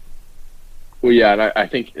physicality? Well, yeah, and I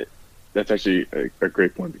think that's actually a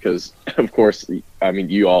great point because, of course, I mean,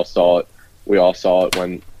 you all saw it. We all saw it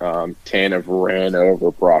when Tanev ran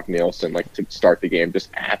over Brock Nielsen, like, to start the game, just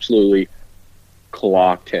absolutely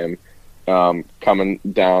clocked him coming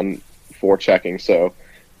down forechecking. So,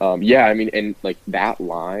 yeah, I mean, and, like, that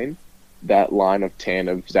line of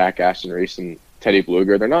Tanev, Zach Aston-Reese, and Teddy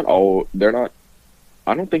Bluger,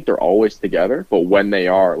 I don't think they're always together, but when they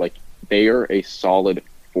are, like, they are a solid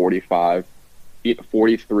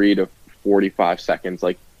 43 to 45 seconds,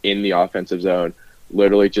 like, in the offensive zone,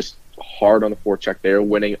 literally just hard on the forecheck. They're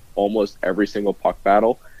winning almost every single puck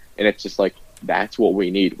battle, and it's just like, that's what we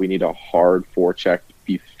need. We need a hard forecheck,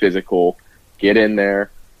 be physical, get in there,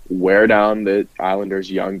 wear down the Islanders'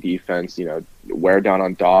 young defense, wear down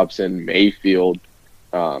on Dobson, Mayfield,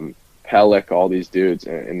 Pellick, all these dudes,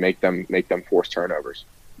 and make them force turnovers.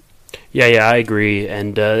 Yeah, I agree,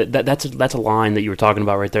 and that's a line that you were talking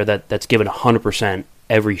about right there. That's given 100%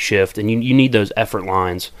 every shift, and you need those effort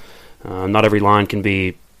lines. Not every line can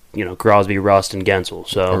be, Crosby, Rust, and Gensel.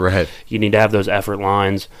 So right. You need to have those effort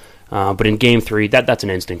lines. But in Game 3, that's an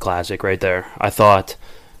instant classic right there. I thought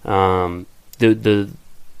that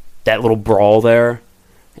little brawl there,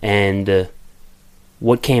 and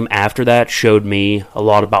what came after that showed me a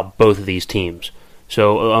lot about both of these teams.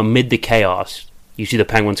 So amid the chaos, you see the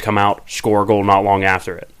Penguins come out, score a goal not long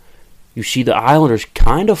after it. You see the Islanders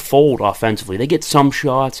kind of fold offensively. They get some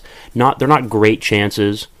shots. They're not great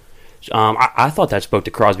chances. I thought that spoke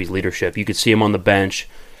to Crosby's leadership. You could see him on the bench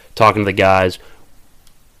talking to the guys.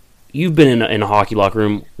 You've been in a hockey locker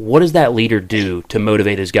room. What does that leader do to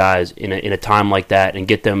motivate his guys in a time like that and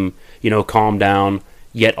get them, calm down,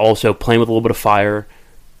 yet also playing with a little bit of fire?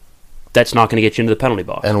 That's not going to get you into the penalty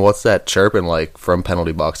box. And what's that chirping like from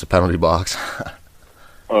penalty box to penalty box?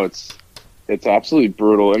 Oh, it's absolutely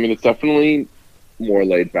brutal. I mean, it's definitely more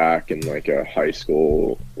laid back in like a high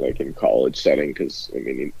school, like in college setting, because I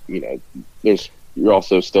mean, you're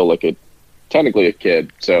also still like technically a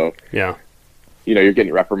kid, so Yeah. You're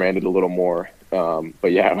getting reprimanded a little more.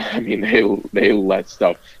 But yeah, I mean, they let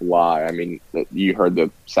stuff fly. I mean, you heard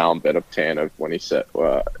the sound bit of Tanev when he said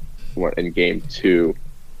in game 2.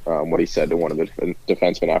 What he said to one of the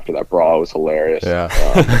defensemen after that brawl was hilarious. Yeah.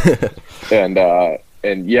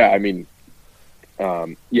 And yeah, I mean,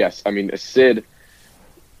 yes, I mean, Sid,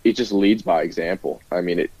 it just leads by example. I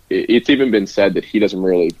mean, it's even been said that he doesn't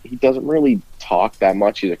really talk that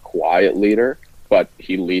much. He's a quiet leader, but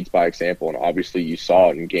he leads by example. And obviously, you saw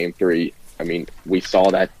it in Game 3. I mean, we saw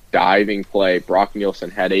that diving play. Brock Nielsen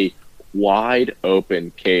had a wide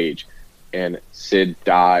open cage, and Sid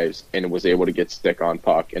dives and was able to get stick on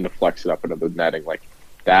puck and to flex it up into the netting. Like,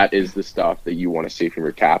 that is the stuff that you want to see from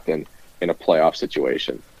your captain in a playoff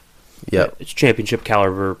situation. Yep. It's championship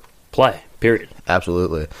caliber play, period.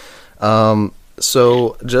 Absolutely.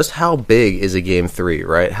 So just how big is a Game 3,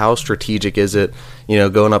 right? How strategic is it,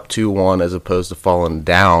 going up 2-1 as opposed to falling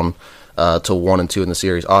down to 1-2 in the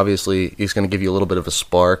series? Obviously, it's going to give you a little bit of a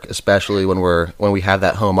spark, especially when we have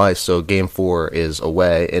that home ice. So Game 4 is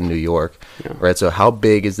away in New York, right? So how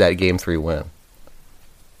big is that Game 3 win?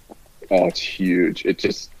 Oh, it's huge.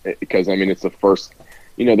 Because I mean, it's the first.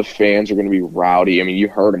 The fans are going to be rowdy. I mean, you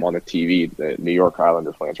heard them on the TV. The New York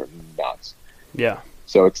Islander fans are nuts. Yeah.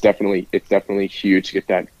 So it's definitely huge to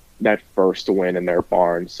get that first win in their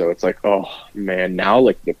barn. So it's like, oh man, now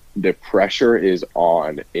like the pressure is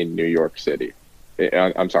on in New York City.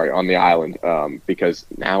 I'm sorry, on the island, because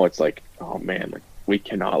now it's like, oh man, like we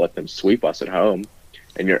cannot let them sweep us at home.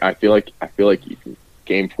 And I feel like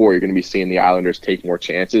Game 4, you're going to be seeing the Islanders take more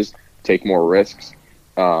chances, take more risks,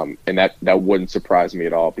 and that wouldn't surprise me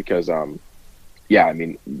at all because, yeah, I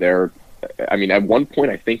mean at one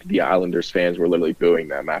point, I think the Islanders fans were literally booing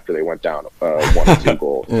them after they went down 1-2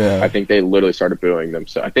 goals. Yeah. I think they literally started booing them.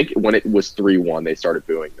 So I think when it was 3-1, they started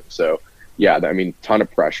booing them. So yeah, I mean, ton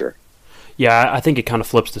of pressure. Yeah, I think it kind of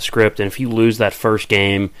flips the script. And if you lose that first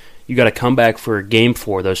game, you got to come back for Game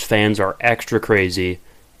 4. Those fans are extra crazy,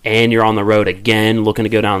 and you're on the road again, looking to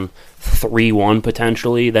go down 3-1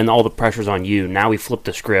 potentially. Then all the pressure's on you. Now we flip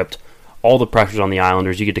the script. All the pressure's on the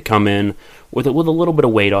Islanders. You get to come in with a little bit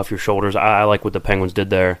of weight off your shoulders. I like what the Penguins did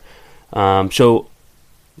there. So,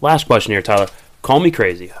 last question here, Tyler. Call me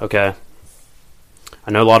crazy, okay?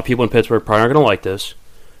 I know a lot of people in Pittsburgh probably aren't going to like this,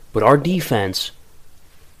 but our defense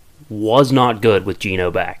was not good with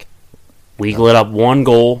Gino back. We let up 1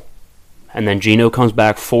 goal, and then Gino comes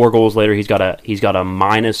back 4 goals later. He's got a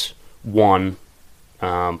 -1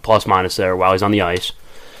 plus minus there while he's on the ice.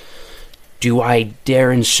 Do I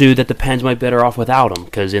dare ensue that the Pens might be better off without him?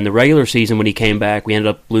 Because in the regular season when he came back, we ended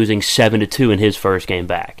up losing 7-2 in his first game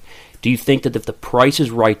back. Do you think that if the price is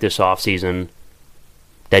right this offseason,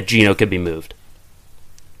 that Gino could be moved?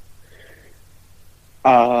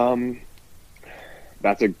 That's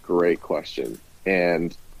a great question.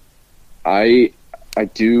 And I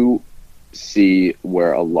do see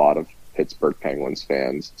where a lot of Pittsburgh Penguins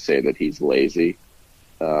fans say that he's lazy.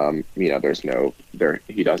 He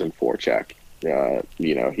doesn't forecheck.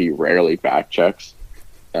 He rarely back checks,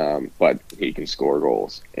 but he can score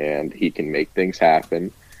goals and he can make things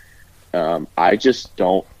happen. I just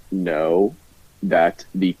don't know that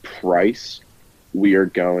the price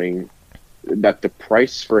the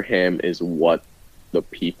price for him is what the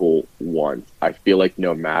people want. I feel like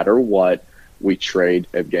no matter what we trade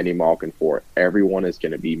Evgeny Malkin for, everyone is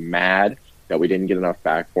going to be mad that we didn't get enough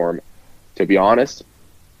back for him. To be honest,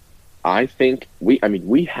 I think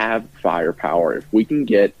we have firepower. If we can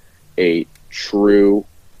get a true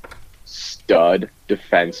stud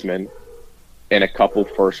defenseman and a couple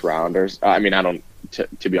first rounders,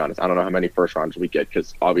 to be honest, I don't know how many first rounders we get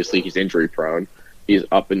because obviously he's injury prone. He's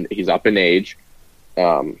up in age,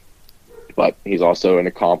 but he's also an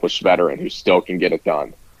accomplished veteran who still can get it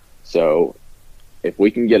done. So if we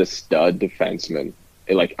can get a stud defenseman,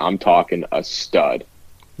 like I'm talking a stud,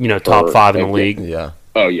 top 5 in the league. Yeah.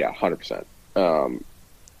 Oh yeah, 100%.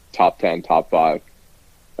 Top 10, top 5.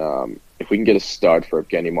 If we can get a stud for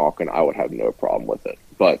Evgeny Malkin, I would have no problem with it.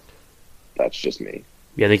 But that's just me.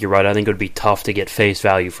 Yeah, I think you're right. I think it would be tough to get face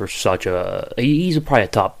value for he's probably a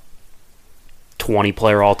top 20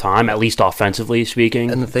 player all time, at least offensively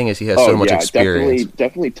speaking. And the thing is, he has so much experience.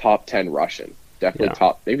 Definitely top 10 Russian. Definitely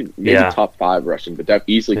top, maybe top 5 Russian, but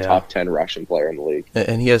easily top 10 Russian player in the league.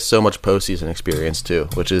 And he has so much postseason experience too,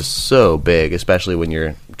 which is so big, especially when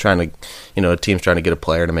you're trying to, a team's trying to get a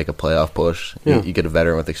player to make a playoff push. Yeah. You get a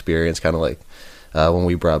veteran with experience, kind of like when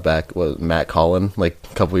we brought back Matt Cullen like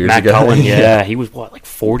a couple years Matt ago. Cullen, yeah, he was like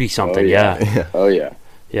 40-something, yeah. Oh yeah.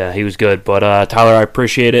 Yeah, he was good. But Tyler, I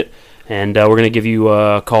appreciate it, and we're going to give you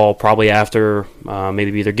a call probably after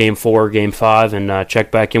maybe either Game 4 or Game 5 and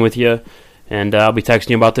check back in with you, and I'll be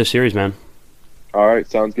texting you about this series, man. All right,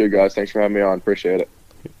 sounds good, guys. Thanks for having me on. Appreciate it.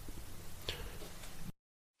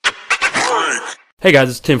 Hey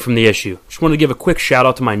guys, it's Tim from The Issue. Just wanted to give a quick shout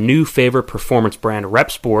out to my new favorite performance brand,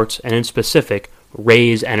 Rep Sports, and in specific,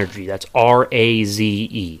 Raze Energy. That's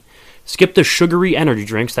R-A-Z-E. Skip the sugary energy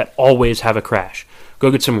drinks that always have a crash.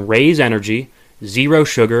 Go get some Raze Energy, zero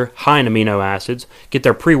sugar, high in amino acids. Get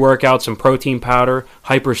their pre-workout, some protein powder,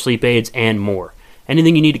 hyper sleep aids, and more.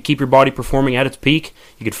 Anything you need to keep your body performing at its peak,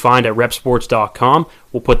 you can find at repsports.com.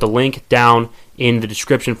 We'll put the link down in the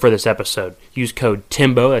description for this episode. Use code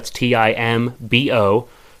TIMBO, that's T-I-M-B-O,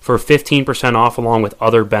 for 15% off along with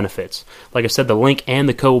other benefits. Like I said, the link and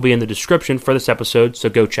the code will be in the description for this episode, so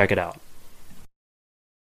go check it out.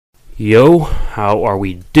 Yo, how are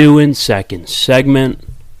we doing? Second segment,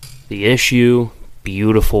 The Issue,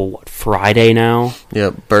 beautiful, Friday now?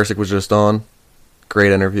 Yeah, Bursic was just on.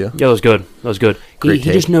 Great interview. Yeah, that was good. He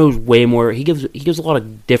take. just knows way more. He gives a lot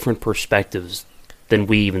of different perspectives than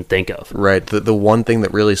we even think of. Right. The one thing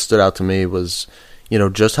that really stood out to me was,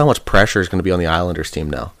 just how much pressure is going to be on the Islanders team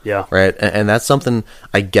now. Yeah. Right. And that's something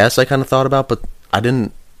I guess I kind of thought about, but I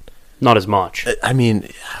didn't. Not as much. I mean,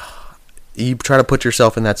 you try to put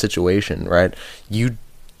yourself in that situation, right?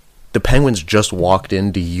 The Penguins just walked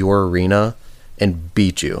into your arena and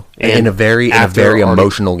beat you in a very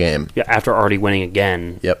emotional game. Yeah, after already winning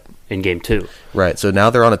again. Yep. In Game 2. Right. So now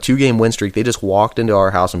they're on a 2-game win streak. They just walked into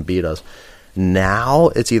our house and beat us. Now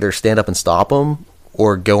it's either stand up and stop them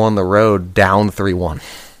or go on the road down 3-1.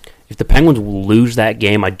 If the Penguins lose that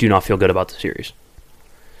game, I do not feel good about the series.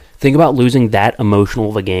 Think about losing that emotional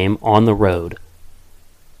of a game on the road,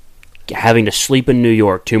 having to sleep in New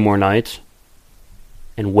York 2 more nights,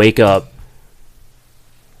 and wake up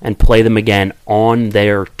and play them again on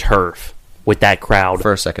their turf with that crowd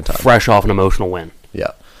For a second time. fresh off an emotional win.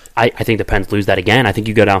 Yeah. I think the Pens lose that again. I think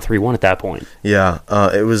you go down 3-1 at that point. Yeah.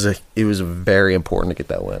 It was very important to get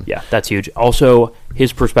that win. Yeah, that's huge. Also,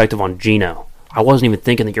 his perspective on Gino. I wasn't even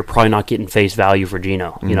thinking that you're probably not getting face value for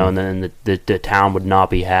Gino, and then the town would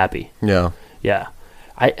not be happy. Yeah. Yeah.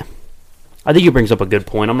 I think he brings up a good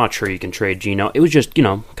point. I'm not sure you can trade Gino. It was just, kind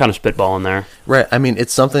of spitballing there. Right. I mean,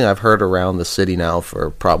 it's something I've heard around the city now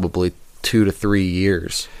for probably 2 to 3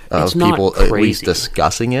 years of It's not people at crazy. least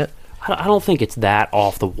discussing it. I don't think it's that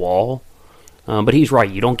off the wall, but he's right.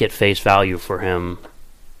 You don't get face value for him,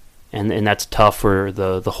 and that's tough for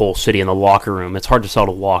the whole city and the locker room. It's hard to sell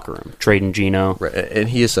the locker room, trading Gino. Right. And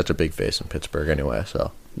he is such a big face in Pittsburgh anyway,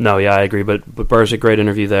 so. No, yeah, I agree. But Burr's a great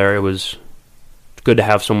interview there. It was good to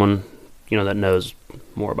have someone that knows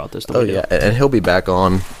more about this than we do. Yeah, and he'll be back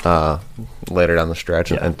on later down the stretch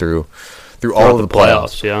Yeah. and through all of the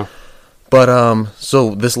playoffs. Yeah. But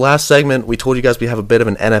so this last segment, we told you guys we have a bit of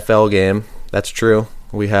an NFL game. That's true.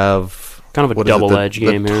 We have Kind of a what is it, double-edged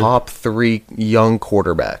game the here. top 3 young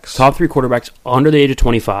quarterbacks. Top 3 quarterbacks under the age of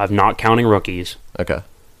 25, not counting rookies, Okay.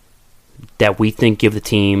 that we think give the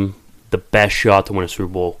team the best shot to win a Super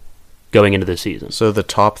Bowl going into this season. So the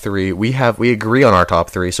top 3, we agree on our top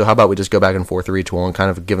 3. So how about we just go back and forth for each one, kind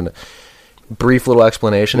of giving a brief little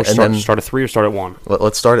explanation, We'll and then start at 3 or start at 1?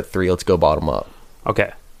 let's start at 3. Let's go bottom up.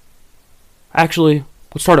 Okay. Actually,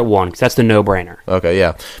 let's start at 1 because that's the no-brainer. Okay,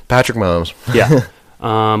 yeah. Patrick Mahomes. Yeah.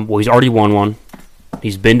 Well, he's already won one.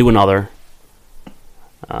 He's been to another.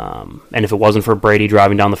 And if it wasn't for Brady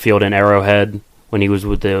driving down the field in Arrowhead when he was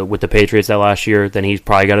with the Patriots that last year, then he's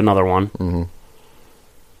probably got another one. Mm-hmm.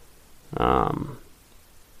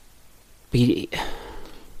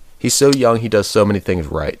 He's so young. He does so many things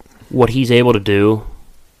right. What he's able to do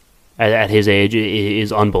at his age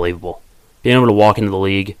is unbelievable. Being able to walk into the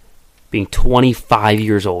league, being 25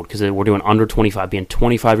 years old, because we're doing under 25, being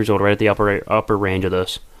 25 years old, right at the upper range of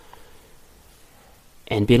this,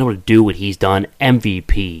 and being able to do what he's done,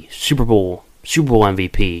 MVP, Super Bowl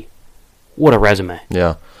MVP. What a resume.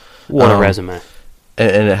 Yeah. What a resume.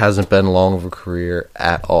 And it hasn't been long of a career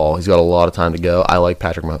at all. He's got a lot of time to go. I like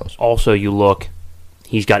Patrick Mahomes. Also, you look,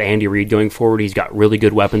 he's got Andy Reid going forward. He's got really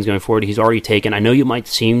good weapons going forward. He's already taken, I know you might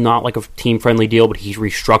seem not like a team-friendly deal, but he's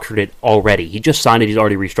restructured it already. He just signed it. He's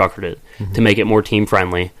already restructured it to make it more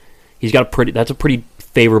team-friendly. He's got that's a pretty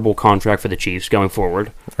favorable contract for the Chiefs going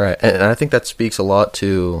forward. Right. And I think that speaks a lot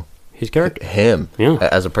to His character. him. Yeah.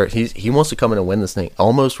 As a person. He wants to come in and win this thing.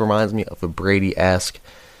 Almost reminds me of a Brady-esque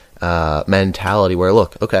mentality where,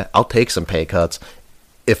 look, okay, I'll take some pay cuts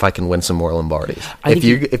if I can win some more Lombardis. I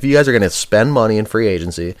think If you guys are going to spend money in free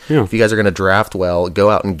agency, Yeah. if you guys are going to draft well, go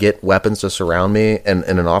out and get weapons to surround me and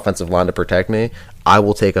an offensive line to protect me, I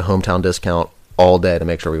will take a hometown discount all day to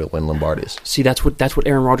make sure we win Lombardis. See, that's what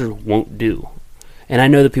Aaron Rodgers won't do. And I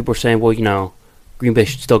know that people are saying, well, Green Bay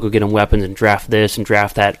should still go get him weapons and draft this and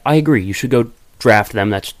draft that. I agree. You should go draft them.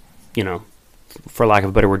 That's, for lack of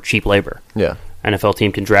a better word, cheap labor. Yeah. NFL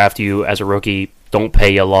team can draft you as a rookie, don't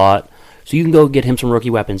pay you a lot. So you can go get him some rookie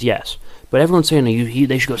weapons, yes. But everyone's saying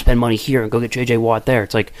they should go spend money here and go get J.J. Watt there.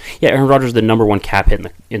 It's like, yeah, Aaron Rodgers is the number one cap hit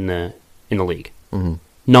in the league. Mm-hmm.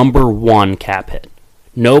 Number one cap hit.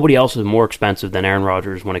 Nobody else is more expensive than Aaron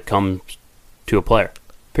Rodgers when it comes to a player.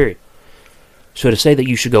 Period. So to say that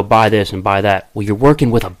you should go buy this and buy that, well, you're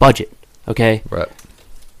working with a budget, okay? Right.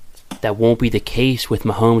 That won't be the case with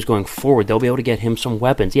Mahomes going forward. They'll be able to get him some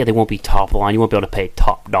weapons. Yeah, they won't be top line. You won't be able to pay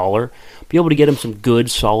top dollar. Be able to get him some good,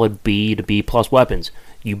 solid B to B plus weapons.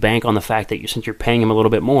 You bank on the fact that since you're paying him a little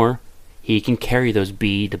bit more, he can carry those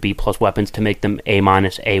B to B plus weapons to make them A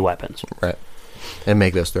minus A weapons. Right. And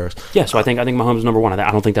make those throws. Yeah, so I think Mahomes is number one.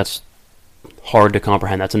 I don't think that's hard to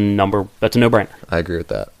comprehend. That's a no-brainer. I agree with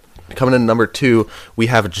that. Coming in number 2, we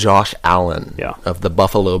have Josh Allen of the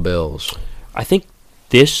Buffalo Bills. I think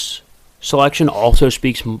this selection also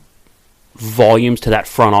speaks volumes to that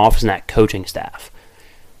front office and that coaching staff.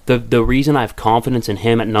 The reason I have confidence in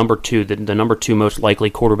him at number 2, the number 2 most likely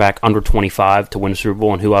quarterback under 25 to win a Super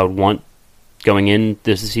Bowl and who I would want going in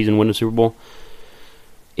this season win a Super Bowl,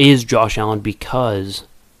 is Josh Allen, because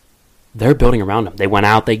they're building around him. They went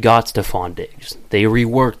out, they got Stephon Diggs. They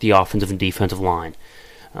reworked the offensive and defensive line.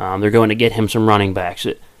 They're going to get him some running backs.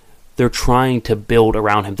 They're trying to build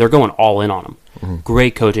around him. They're going all in on him. Mm-hmm.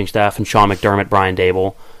 Great coaching staff, and Sean McDermott, Brian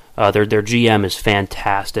Dable. Their GM is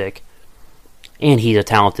fantastic. And he's a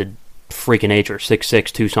talented freak of nature, 6'6",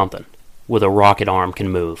 2-something, with a rocket arm, can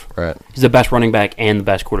move. Right. He's the best running back and the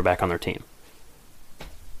best quarterback on their team.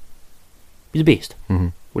 He's a beast. Mm-hmm.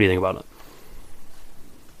 What do you think about it?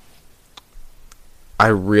 I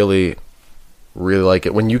really, really like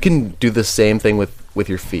it. When you can do the same thing with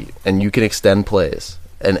your feet, and you can extend plays,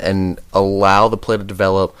 and allow the play to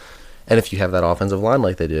develop, and if you have that offensive line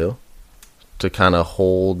like they do, to kind of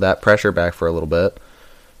hold that pressure back for a little bit,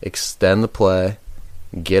 extend the play,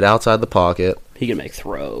 get outside the pocket. He can make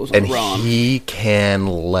throws and run. He can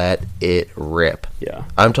let it rip. Yeah.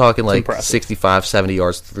 I'm talking like impressive. 65, 70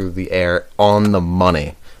 yards through the air on the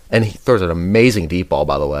money. And he throws an amazing deep ball,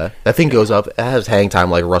 by the way. That thing goes up. It has hang time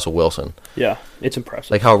like Russell Wilson. Yeah, it's impressive.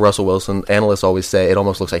 Like how Russell Wilson, analysts always say, it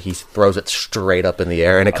almost looks like he throws it straight up in the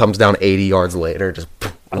air, and it comes down 80 yards later, just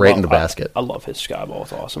right in the basket. I love his sky ball.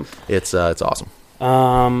 It's awesome. It's awesome.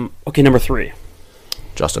 Okay, number 3.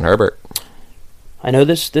 Justin Herbert. I know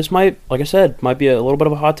this might, like I said, might be a little bit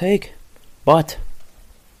of a hot take, but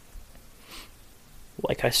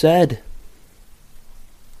like I said,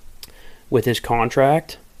 with his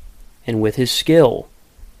contract and with his skill,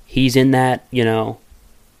 he's in that,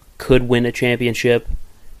 could win a championship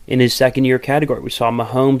in his second year category. We saw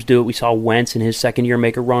Mahomes do it. We saw Wentz in his second year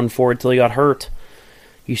make a run for it until he got hurt.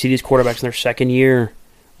 You see these quarterbacks in their second year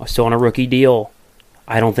still on a rookie deal.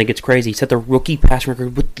 I don't think it's crazy. He set the rookie passing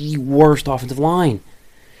record with the worst offensive line.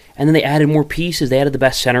 And then they added more pieces. They added the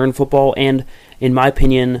best center in football and, in my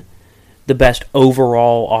opinion, the best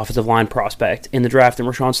overall offensive line prospect in the draft in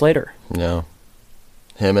Rashawn Slater. No.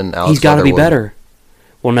 Him and Alex He's got to be Leatherwood. better.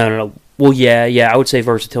 Well, no. Well, yeah, I would say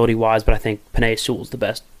versatility-wise, but I think Penei Sewell's the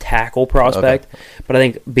best tackle prospect. Okay. But I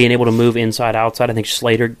think being able to move inside, outside, I think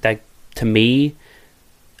Slater, to me,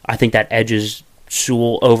 I think that edges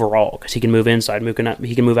Sewell overall because he can move inside, he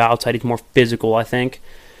can move outside. He's more physical, I think.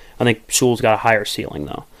 I think Sewell's got a higher ceiling,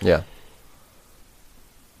 though. Yeah.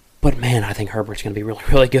 But, man, I think Herbert's going to be really,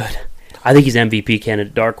 really good. I think he's MVP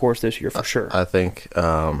candidate dark horse this year for sure. I think,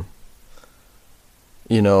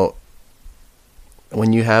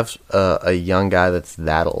 when you have a young guy that's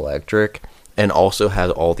that electric and also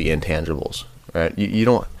has all the intangibles, right? You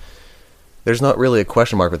don't. There's not really a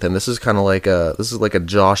question mark with him. This is kind of like a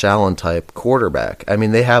Josh Allen type quarterback. I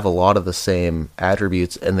mean, they have a lot of the same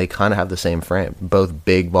attributes and they kind of have the same frame. Both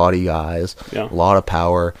big body guys, a lot of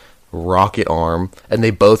power, rocket arm, and they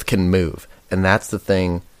both can move. And that's the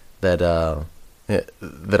thing that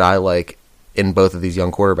I like in both of these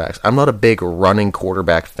young quarterbacks. I'm not a big running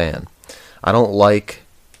quarterback fan. I don't like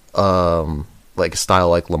a style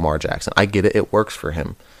like Lamar Jackson. I get it. It works for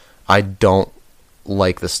him. I don't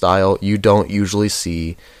like the style. You don't usually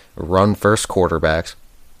see run-first quarterbacks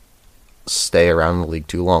stay around the league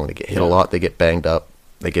too long. They get hit a lot. They get banged up.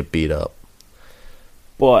 They get beat up.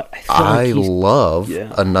 But I love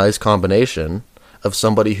a nice combination of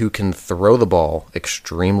somebody who can throw the ball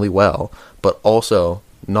extremely well, but also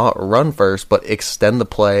not run first, but extend the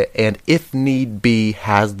play, and if need be,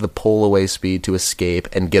 has the pull away speed to escape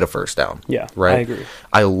and get a first down. Yeah, right. I agree.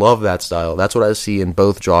 I love that style. That's what I see in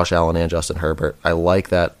both Josh Allen and Justin Herbert. I like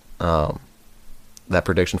that that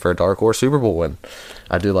prediction for a dark horse Super Bowl win.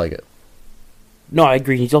 I do like it. No, I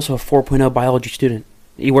agree. He's also a 4.0 biology student.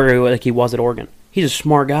 Like he was at Oregon. He's a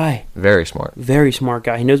smart guy. Very smart. Very smart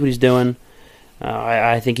guy. He knows what he's doing.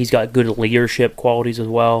 I think he's got good leadership qualities as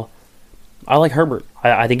well. I like Herbert.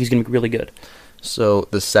 I think he's going to be really good. So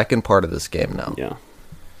the second part of this game now. Yeah.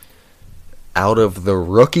 Out of the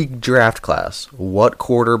rookie draft class, what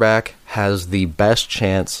quarterback has the best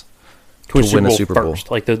chance to win a Super Bowl? First.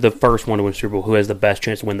 Like the first one to win a Super Bowl, who has the best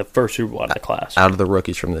chance to win the first Super Bowl out of the class? Out of the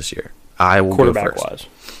rookies from this year. I will go first. Quarterback-wise.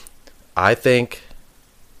 I think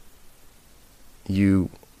you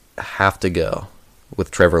have to go with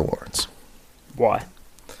Trevor Lawrence. Why?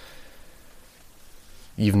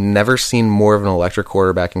 You've never seen more of an electric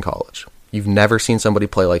quarterback in college. You've never seen somebody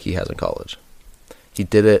play like he has in college. He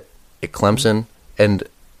did it at Clemson, and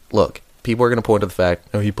look, people are going to point to the fact,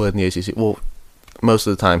 oh, he played in the ACC. Well, most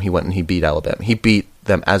of the time he went and he beat Alabama. He beat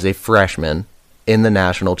them as a freshman in the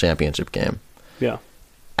national championship game. Yeah.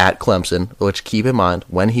 At Clemson, which, keep in mind,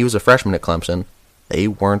 when he was a freshman at Clemson, they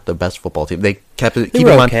weren't the best football team. They kept it. Keep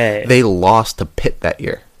in mind, they lost to Pitt that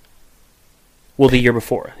year. Well, the year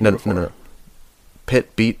before. No.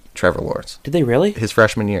 Pitt beat Trevor Lawrence. Did they really? His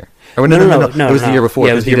freshman year. No. It was the year before.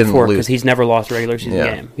 Yeah, it was the year before because lose. he's never lost a regular season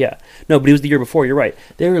game. Yeah. No, but it was the year before. You're right.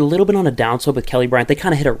 They were a little bit on a downslope with Kelly Bryant. They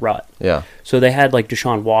kind of hit a rut. Yeah. So they had like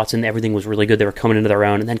Deshaun Watson. Everything was really good. They were coming into their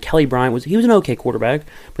own. And then Kelly Bryant was an okay quarterback,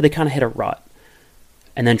 but they kind of hit a rut.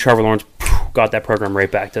 And then Trevor Lawrence got that program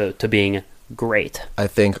right back to being great. I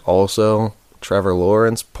think also Trevor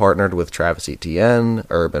Lawrence partnered with Travis Etienne,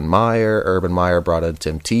 Urban Meyer. Urban Meyer brought in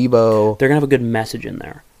Tim Tebow. They're gonna have a good message in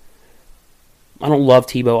there. I don't love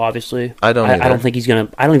Tebow, obviously. I don't even think he's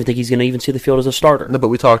gonna even see the field as a starter. No, but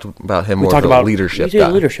we talked about him more as a leadership guy. He's a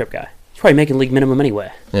leadership guy. He's probably making league minimum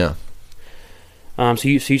anyway. Yeah. So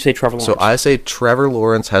you say Trevor Lawrence. So I say Trevor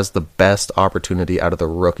Lawrence has the best opportunity out of the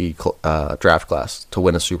rookie draft class to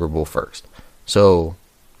win a Super Bowl first. So,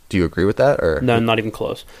 do you agree with that? Or no, not even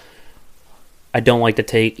close. I don't like to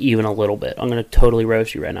take even a little bit. I'm going to totally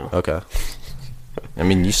roast you right now. Okay. I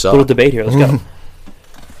mean, you suck. Little debate here. Let's go.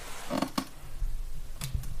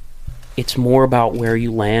 It's more about where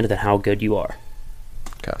you land than how good you are.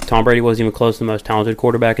 Okay. Tom Brady wasn't even close to the most talented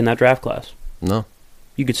quarterback in that draft class. No.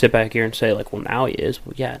 You could sit back here and say, like, well, now he is.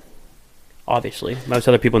 Well, yeah, obviously. Most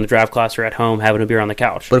other people in the draft class are at home having a beer on the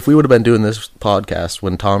couch. But if we would have been doing this podcast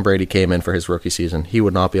when Tom Brady came in for his rookie season, he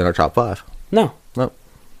would not be in our top 5. No. No.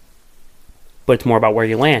 But it's more about where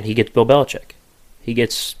you land. He gets Bill Belichick. He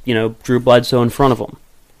gets, Drew Bledsoe in front of him.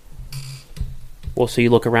 Well, so you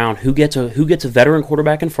look around. Who gets a veteran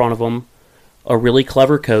quarterback in front of him, a really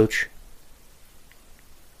clever coach,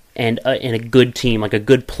 and a good team, like a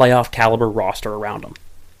good playoff caliber roster around him?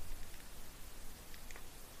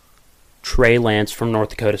 Trey Lance from North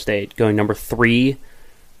Dakota State, going number 3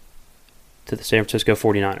 to the San Francisco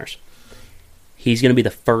 49ers. He's going to be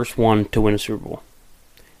the first one to win a Super Bowl.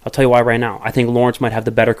 I'll tell you why right now. I think Lawrence might have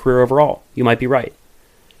the better career overall. You might be right.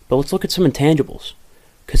 But let's look at some intangibles.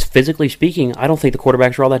 Because physically speaking, I don't think the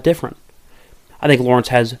quarterbacks are all that different. I think Lawrence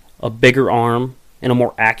has a bigger arm and a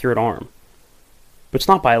more accurate arm. But it's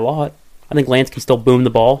not by a lot. I think Lance can still boom the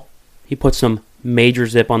ball. He puts some major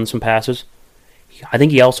zip on some passes. I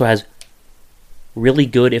think he also has really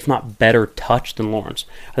good, if not better, touch than Lawrence.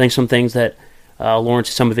 I think some things that Lawrence,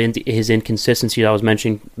 some of his inconsistencies I was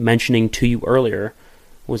mentioning to you earlier,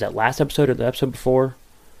 was that last episode or the episode before?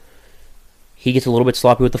 He gets a little bit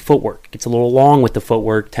sloppy with the footwork, gets a little long with the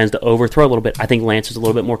footwork, tends to overthrow a little bit. I think Lance is a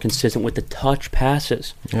little bit more consistent with the touch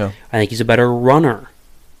passes. Yeah. I think he's a better runner.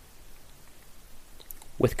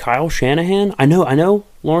 With Kyle Shanahan, I know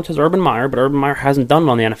Lawrence has Urban Meyer, but Urban Meyer hasn't done it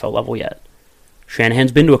on the NFL level yet.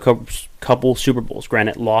 Shanahan's been to a couple Super Bowls.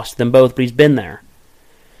 Granted, lost them both, but he's been there.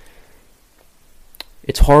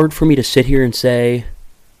 It's hard for me to sit here and say,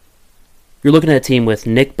 you're looking at a team with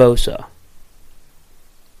Nick Bosa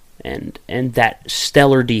and that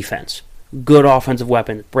stellar defense. Good offensive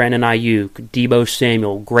weapons. Brandon Ayuk, Deebo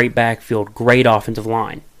Samuel, great backfield, great offensive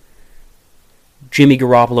line. Jimmy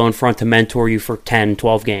Garoppolo in front to mentor you for 10,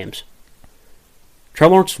 12 games.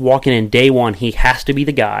 Trevor Lawrence walking in day one, he has to be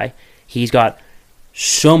the guy. He's got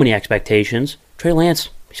so many expectations. Trey Lance,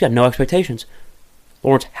 he's got no expectations.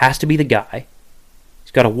 Lawrence has to be the guy.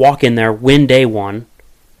 He's got to walk in there, win day one,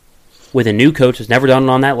 with a new coach who's never done it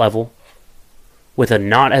on that level, with a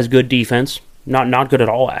not as good defense, not good at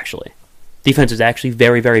all, actually. Defense is actually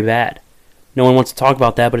very, very bad. No one wants to talk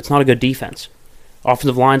about that, but it's not a good defense.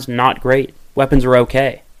 Offensive line's not great. Weapons are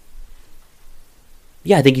okay.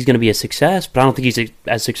 Yeah, I think he's going to be a success, but I don't think he's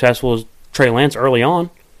as successful as Trey Lance early on.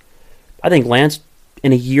 I think Lance,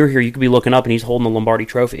 in a year here, you could be looking up and he's holding the Lombardi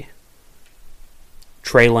Trophy.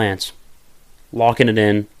 Trey Lance, locking it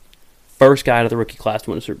in. First guy out of the rookie class to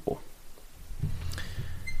win a Super Bowl.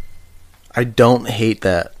 I don't hate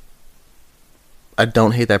that. I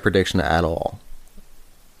don't hate that prediction at all.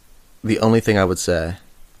 The only thing I would say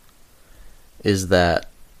is that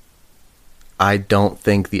I don't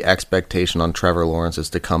think the expectation on Trevor Lawrence is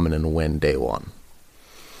to come in and win day one.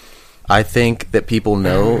 I think that people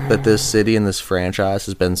know that this city and this franchise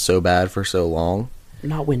has been so bad for so long.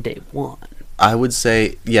 Not win day one. I would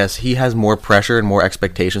say, yes, he has more pressure and more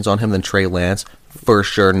expectations on him than Trey Lance, for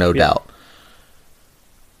sure, no doubt.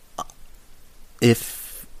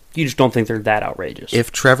 If you just don't think they're that outrageous.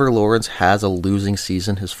 If Trevor Lawrence has a losing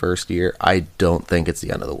season his first year, I don't think it's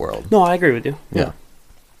the end of the world. No, I agree with you. Yeah.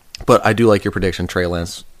 But I do like your prediction, Trey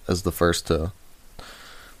Lance as the first to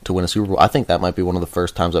win a Super Bowl. I think that might be one of the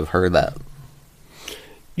first times I've heard that.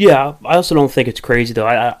 Yeah, I also don't think it's crazy, though.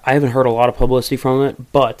 I haven't heard a lot of publicity from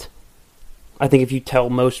it, but I think if you tell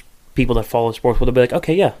most people that follow sports, they'll be like,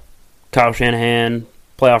 okay, yeah, Kyle Shanahan,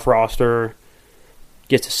 playoff roster,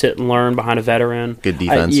 gets to sit and learn behind a veteran. Good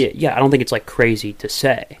defense. I don't think it's like crazy to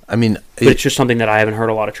say. I mean, but it's just something that I haven't heard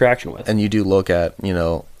a lot of traction with. And you do look at,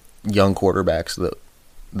 young quarterbacks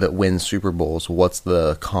that win Super Bowls. What's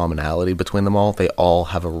the commonality between them all? They all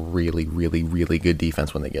have a really, really, really good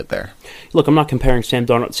defense when they get there. Look, I'm not comparing Sam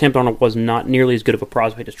Darnold. Sam Darnold was not nearly as good of a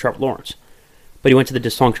prospect as Trevor Lawrence, but he went to the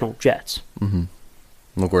dysfunctional Jets. Mm-hmm.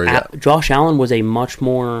 Look where he's at. Josh Allen was a much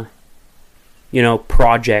more,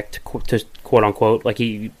 project, to quote unquote. Like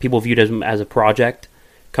people viewed him as a project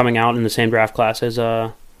coming out in the same draft class as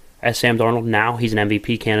Sam Darnold. Now he's an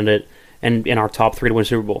MVP candidate and in our top 3 to win a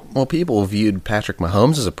Super Bowl. Well, people viewed Patrick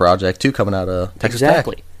Mahomes as a project too, coming out of Texas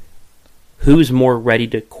exactly. Tech. Who's more ready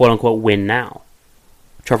to quote unquote win now?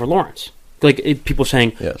 Trevor Lawrence. Like people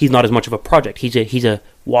saying he's not as much of a project. He's a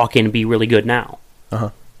walk in and be really good now.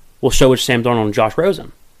 Uh-huh. Well, so is Sam Darnold and Josh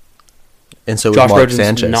Rosen. And so is Mark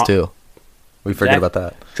Sanchez too. We forget about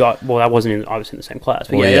that. Well, that wasn't obviously in the same class.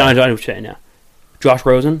 But I know what you're saying now. Josh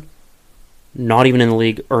Rosen, not even in the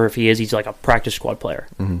league, or if he is, he's like a practice squad player.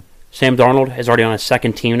 Mm-hmm. Sam Darnold is already on his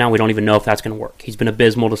second team now. We don't even know if that's going to work. He's been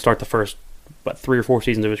abysmal to start the first 3 or 4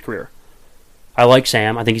 seasons of his career. I like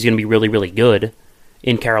Sam. I think he's going to be really, really good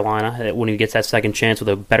in Carolina when he gets that second chance with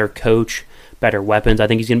a better coach, better weapons. I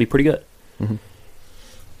think he's going to be pretty good. Mm-hmm.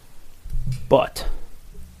 But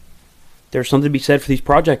there's something to be said for these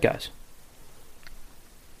project guys.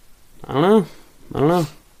 I don't know.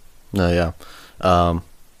 No, yeah.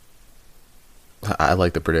 I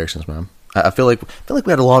like the predictions, man. I feel like we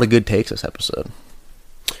had a lot of good takes this episode.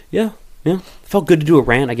 Yeah. It felt good to do a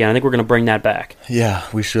rant again. I think we're going to bring that back. Yeah,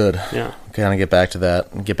 we should. Yeah. Kind of get back to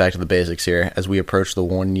that and get back to the basics here as we approach the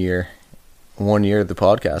 1 year of the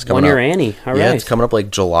podcast coming 1 year up. Annie. All right. Yeah, it's coming up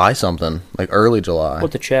like July something, like early July.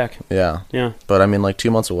 What to check. Yeah. Yeah. But I mean, like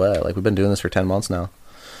 2 months away. Like we've been doing this for 10 months now.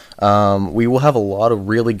 We will have a lot of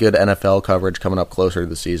really good NFL coverage coming up closer to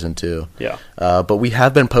the season too. Yeah. But we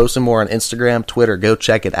have been posting more on Instagram, Twitter. Go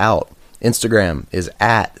check it out. Instagram is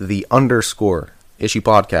at _issue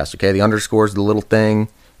podcast. Okay, the underscore is the little thing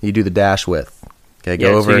you do the dash with. Okay,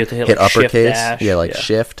 go over, hit uppercase.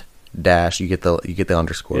 Shift dash. You get the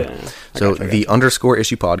underscore. Yeah, so the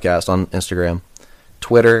 _issue podcast on Instagram,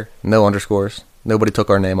 Twitter, no underscores. Nobody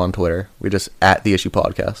took our name on Twitter. We just at the issue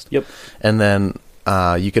podcast. Yep. And then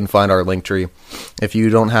you can find our link tree. If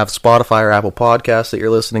you don't have Spotify or Apple Podcasts that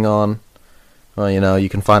you're listening on, well, you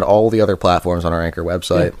can find all the other platforms on our Anchor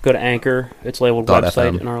website. Yeah, go to Anchor. It's labeled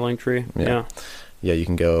website FM. in our link tree. Yeah, you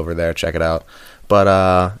can go over there, check it out. But,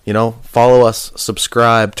 follow us,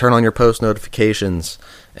 subscribe, turn on your post notifications.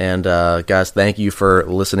 And, guys, thank you for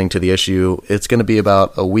listening to The Issue. It's going to be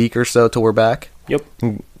about a week or so till we're back. Yep.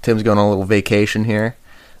 Tim's going on a little vacation here.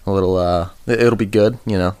 It'll be good,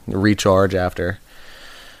 recharge after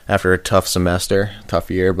a tough semester, tough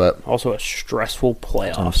year, but also a stressful playoffs.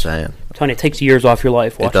 That's what I'm saying. I'm telling you, it takes years off your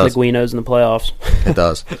life watching the Guinos in the playoffs. It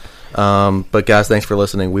does. But guys, thanks for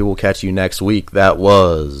listening. We will catch you next week. That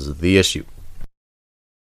was The Issue.